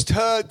just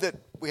heard that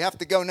we have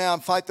to go now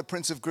and fight the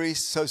Prince of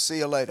Greece, so see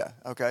you later.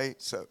 Okay,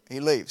 so he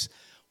leaves.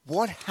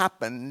 What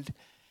happened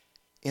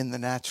in the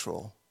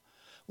natural?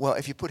 Well,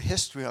 if you put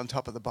history on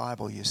top of the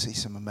Bible, you see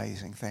some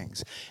amazing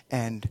things.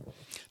 And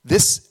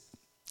this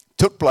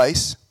took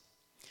place,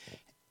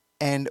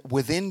 and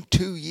within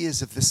 2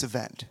 years of this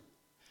event,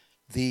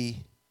 the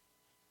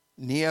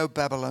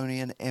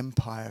Neo-Babylonian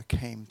Empire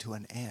came to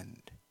an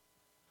end.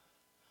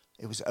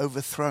 It was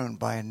overthrown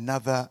by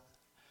another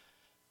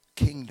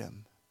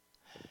kingdom.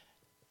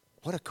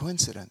 What a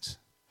coincidence.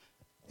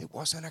 It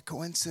wasn't a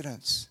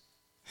coincidence.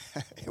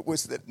 It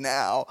was that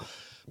now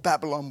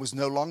Babylon was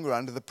no longer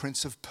under the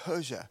prince of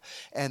Persia.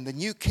 And the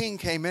new king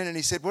came in and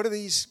he said, what are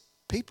these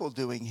people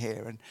doing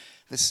here? And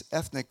this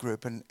ethnic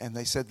group, and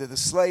they said they're the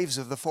slaves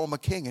of the former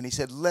king. And he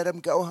said, let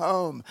them go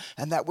home.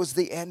 And that was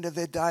the end of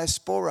their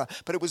diaspora.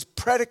 But it was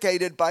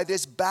predicated by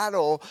this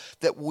battle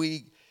that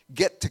we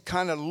get to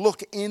kind of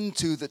look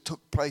into that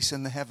took place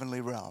in the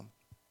heavenly realm.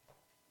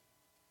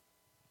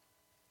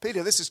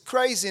 Peter, this is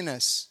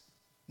craziness.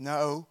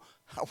 No,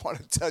 I want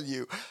to tell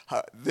you,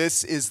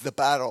 this is the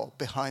battle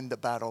behind the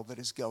battle that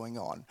is going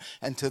on.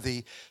 And to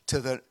the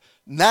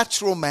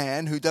natural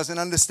man who doesn't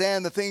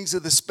understand the things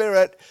of the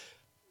Spirit,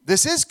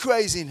 this is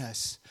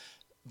craziness.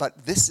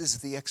 But this is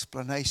the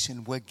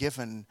explanation we're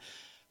given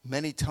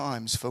many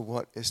times for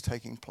what is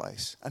taking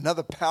place.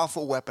 Another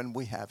powerful weapon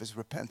we have is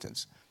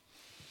repentance.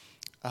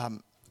 I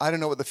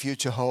don't know what the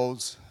future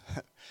holds,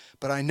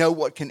 but I know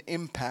what can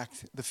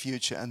impact the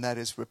future, and that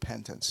is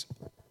repentance.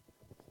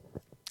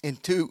 In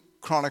 2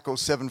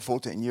 Chronicles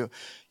 7:14,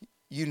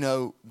 you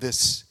know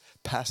this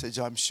passage,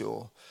 I'm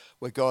sure,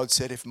 where God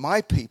said, if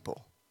my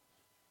people...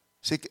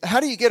 See,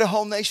 how do you get a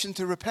whole nation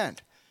to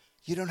repent?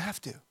 You don't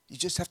have to. You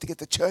just have to get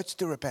the church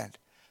to repent.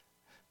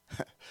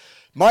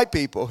 My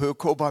people who are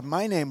called by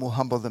my name will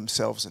humble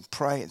themselves and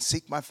pray and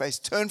seek my face,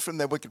 turn from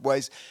their wicked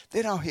ways.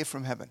 Then I'll hear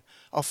from heaven.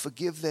 I'll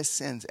forgive their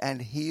sins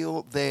and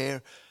heal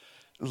their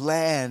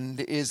land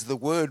is the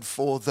word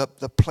for the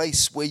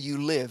place where you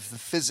live, the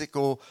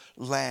physical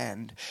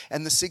land.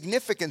 And the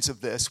significance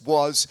of this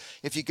was,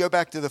 if you go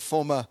back to the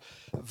former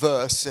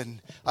verse,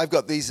 and I've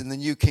got these in the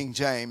New King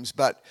James,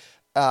 but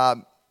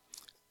can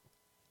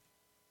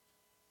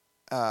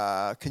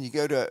you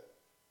go to,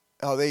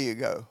 oh, there you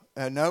go.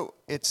 No,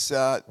 it's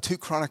 2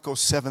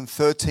 Chronicles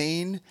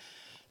 7:13.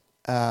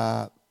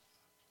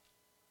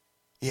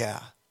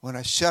 When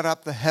I shut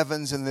up the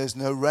heavens and there's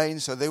no rain,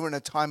 so they were in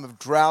a time of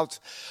drought.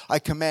 I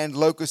command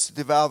locusts to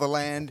devour the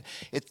land.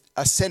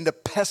 I send a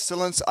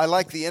pestilence. I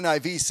like the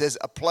NIV says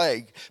a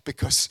plague,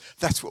 because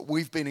that's what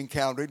we've been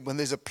encountering. When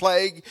there's a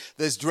plague,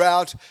 there's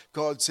drought.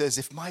 God says,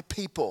 if my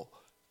people,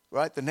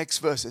 right? The next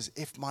verse is,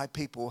 if my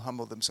people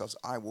humble themselves,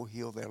 I will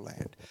heal their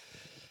land.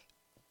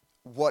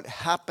 What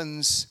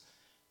happens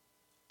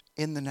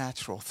in the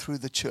natural through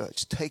the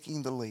church,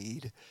 taking the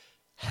lead,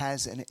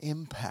 has an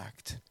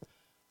impact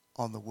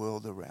on the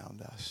world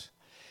around us.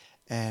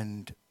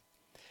 And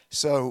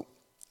so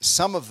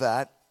some of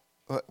that,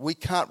 we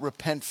can't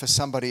repent for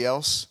somebody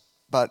else,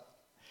 but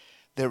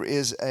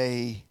there's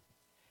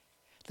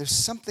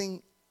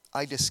something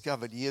I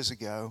discovered years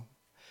ago.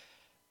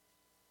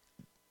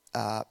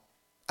 I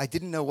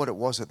didn't know what it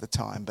was at the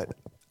time, but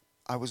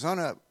I was on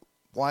a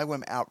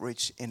YWAM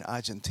outreach in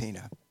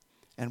Argentina,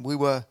 and we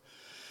were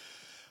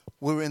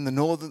in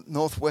the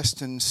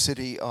northwestern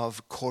city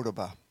of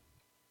Cordoba.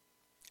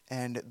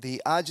 And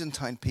the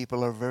Argentine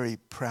people are very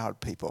proud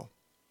people.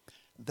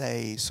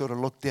 They sort of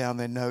look down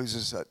their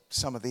noses at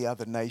some of the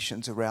other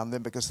nations around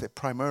them because they're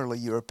primarily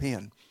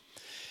European.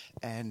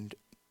 And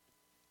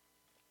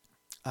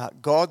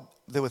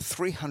there were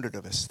 300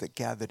 of us that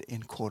gathered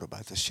in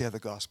Cordoba to share the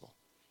gospel.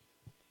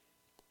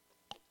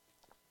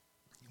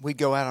 We'd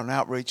go out on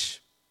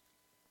outreach,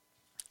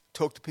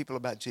 talk to people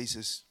about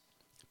Jesus.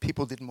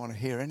 People didn't want to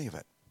hear any of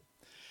it.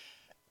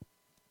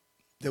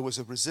 There was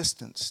a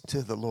resistance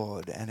to the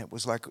Lord, and it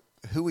was like,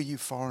 who are you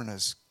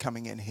foreigners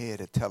coming in here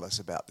to tell us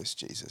about this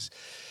Jesus?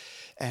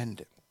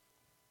 And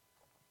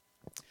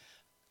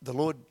the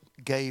Lord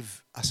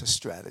gave us a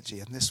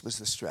strategy, and this was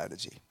the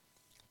strategy.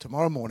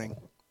 Tomorrow morning,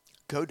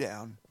 go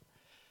down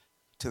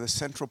to the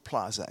Central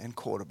Plaza in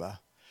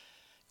Cordoba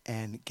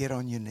and get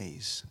on your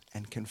knees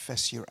and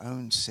confess your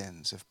own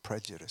sins of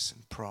prejudice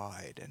and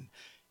pride and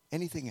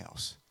anything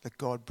else that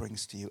God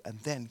brings to you, and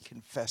then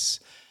confess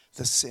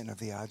the sin of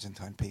the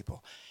Argentine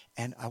people.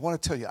 And I want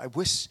to tell you,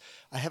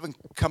 I haven't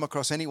come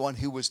across anyone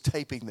who was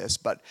taping this,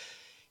 but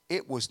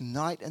it was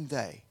night and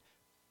day.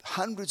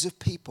 Hundreds of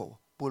people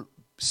will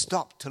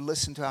stop to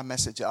listen to our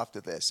message after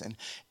this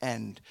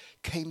and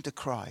came to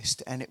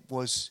Christ. And it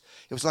was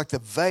like the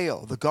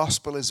veil, the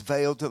gospel is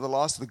veiled to the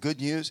lost. The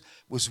good news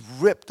was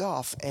ripped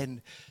off,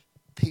 and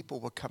people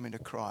were coming to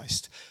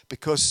Christ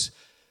because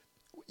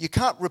you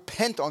can't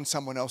repent on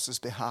someone else's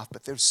behalf,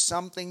 but there's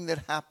something that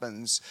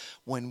happens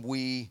when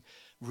we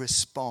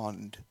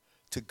respond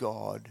to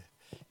God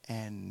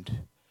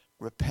and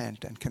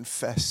repent and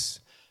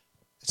confess.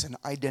 It's an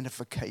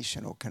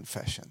identificational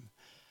confession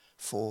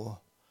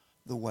for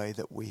the way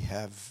that we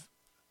have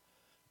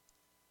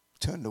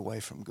turned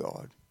away from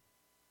God.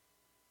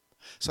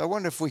 So I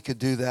wonder if we could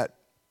do that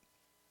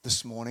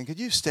this morning. Could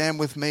you stand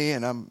with me?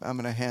 And I'm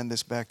going to hand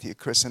this back to you,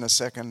 Chris, in a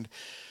second.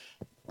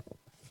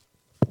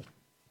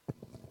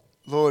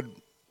 Lord,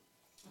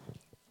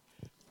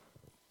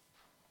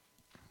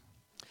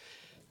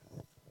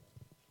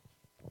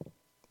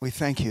 we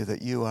thank you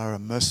that you are a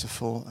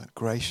merciful and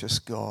gracious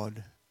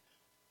God.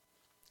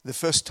 The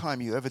first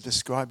time you ever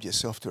described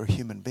yourself to a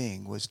human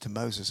being was to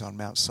Moses on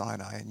Mount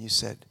Sinai, and you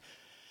said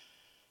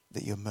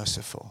that you're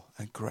merciful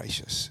and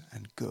gracious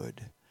and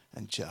good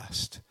and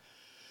just.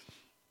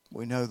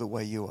 We know the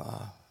way you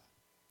are.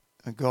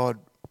 And God,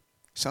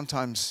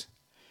 sometimes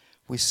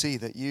we see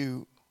that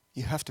you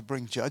have to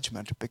bring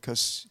judgment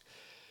because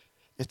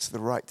it's the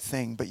right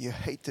thing, but you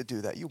hate to do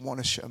that. You want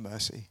to show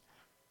mercy.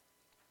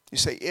 You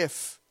say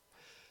if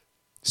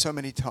so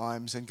many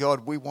times, and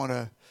God, we want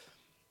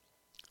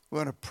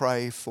to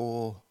pray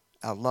for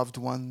our loved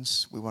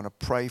ones. We want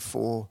to pray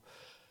for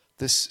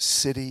this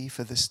city,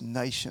 for this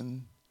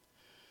nation,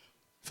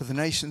 for the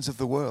nations of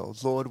the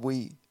world. Lord,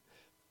 we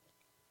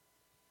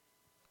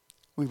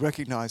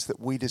recognize that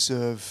we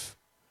deserve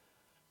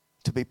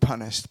to be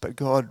punished. But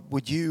God,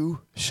 would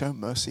you show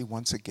mercy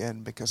once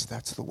again, because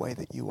that's the way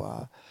that you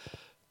are.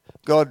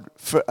 God,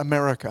 for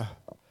America,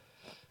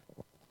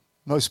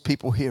 most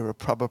people here are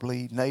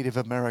probably Native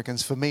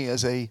Americans. For me,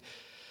 as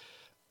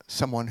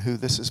someone who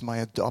this is my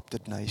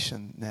adopted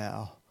nation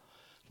now,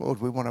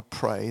 Lord, we want to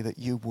pray that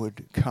you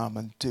would come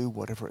and do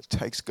whatever it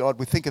takes. God,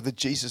 we think of the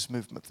Jesus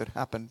movement that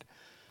happened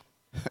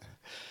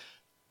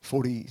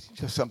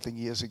 40-something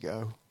years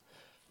ago,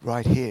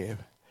 right here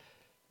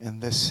in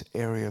this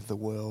area of the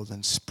world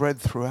and spread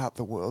throughout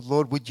the world.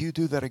 Lord, would you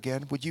do that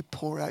again? Would you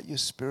pour out your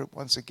Spirit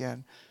once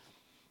again?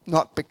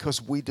 Not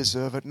because we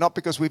deserve it, not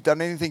because we've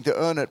done anything to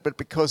earn it, but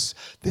because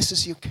this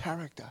is your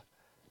character.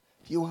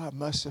 You are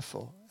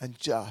merciful and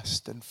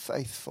just and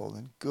faithful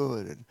and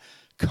good and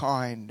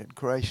kind and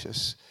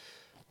gracious.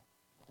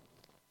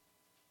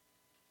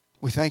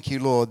 We thank you,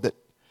 Lord, that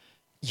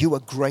you are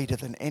greater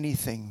than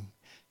anything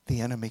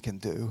the enemy can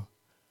do.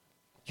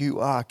 You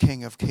are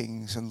King of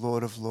Kings and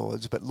Lord of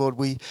Lords. But Lord,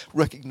 we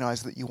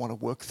recognize that you want to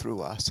work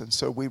through us. And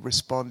so we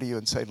respond to you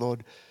and say,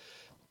 Lord,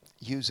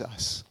 use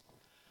us,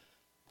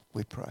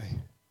 we pray.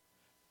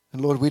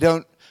 And Lord, we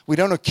don't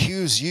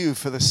accuse you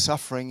for the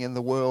suffering in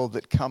the world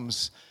that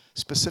comes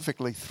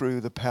specifically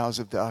through the powers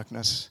of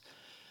darkness.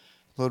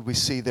 Lord, we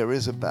see there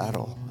is a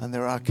battle and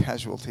there are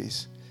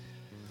casualties.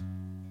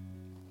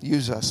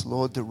 Use us,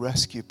 Lord, to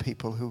rescue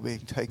people who are being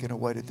taken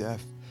away to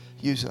death.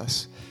 Use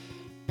us.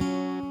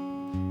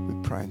 We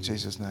pray in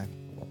Jesus' name.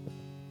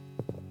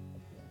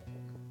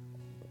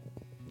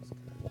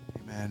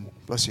 Amen.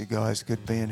 Bless you guys. Good being here.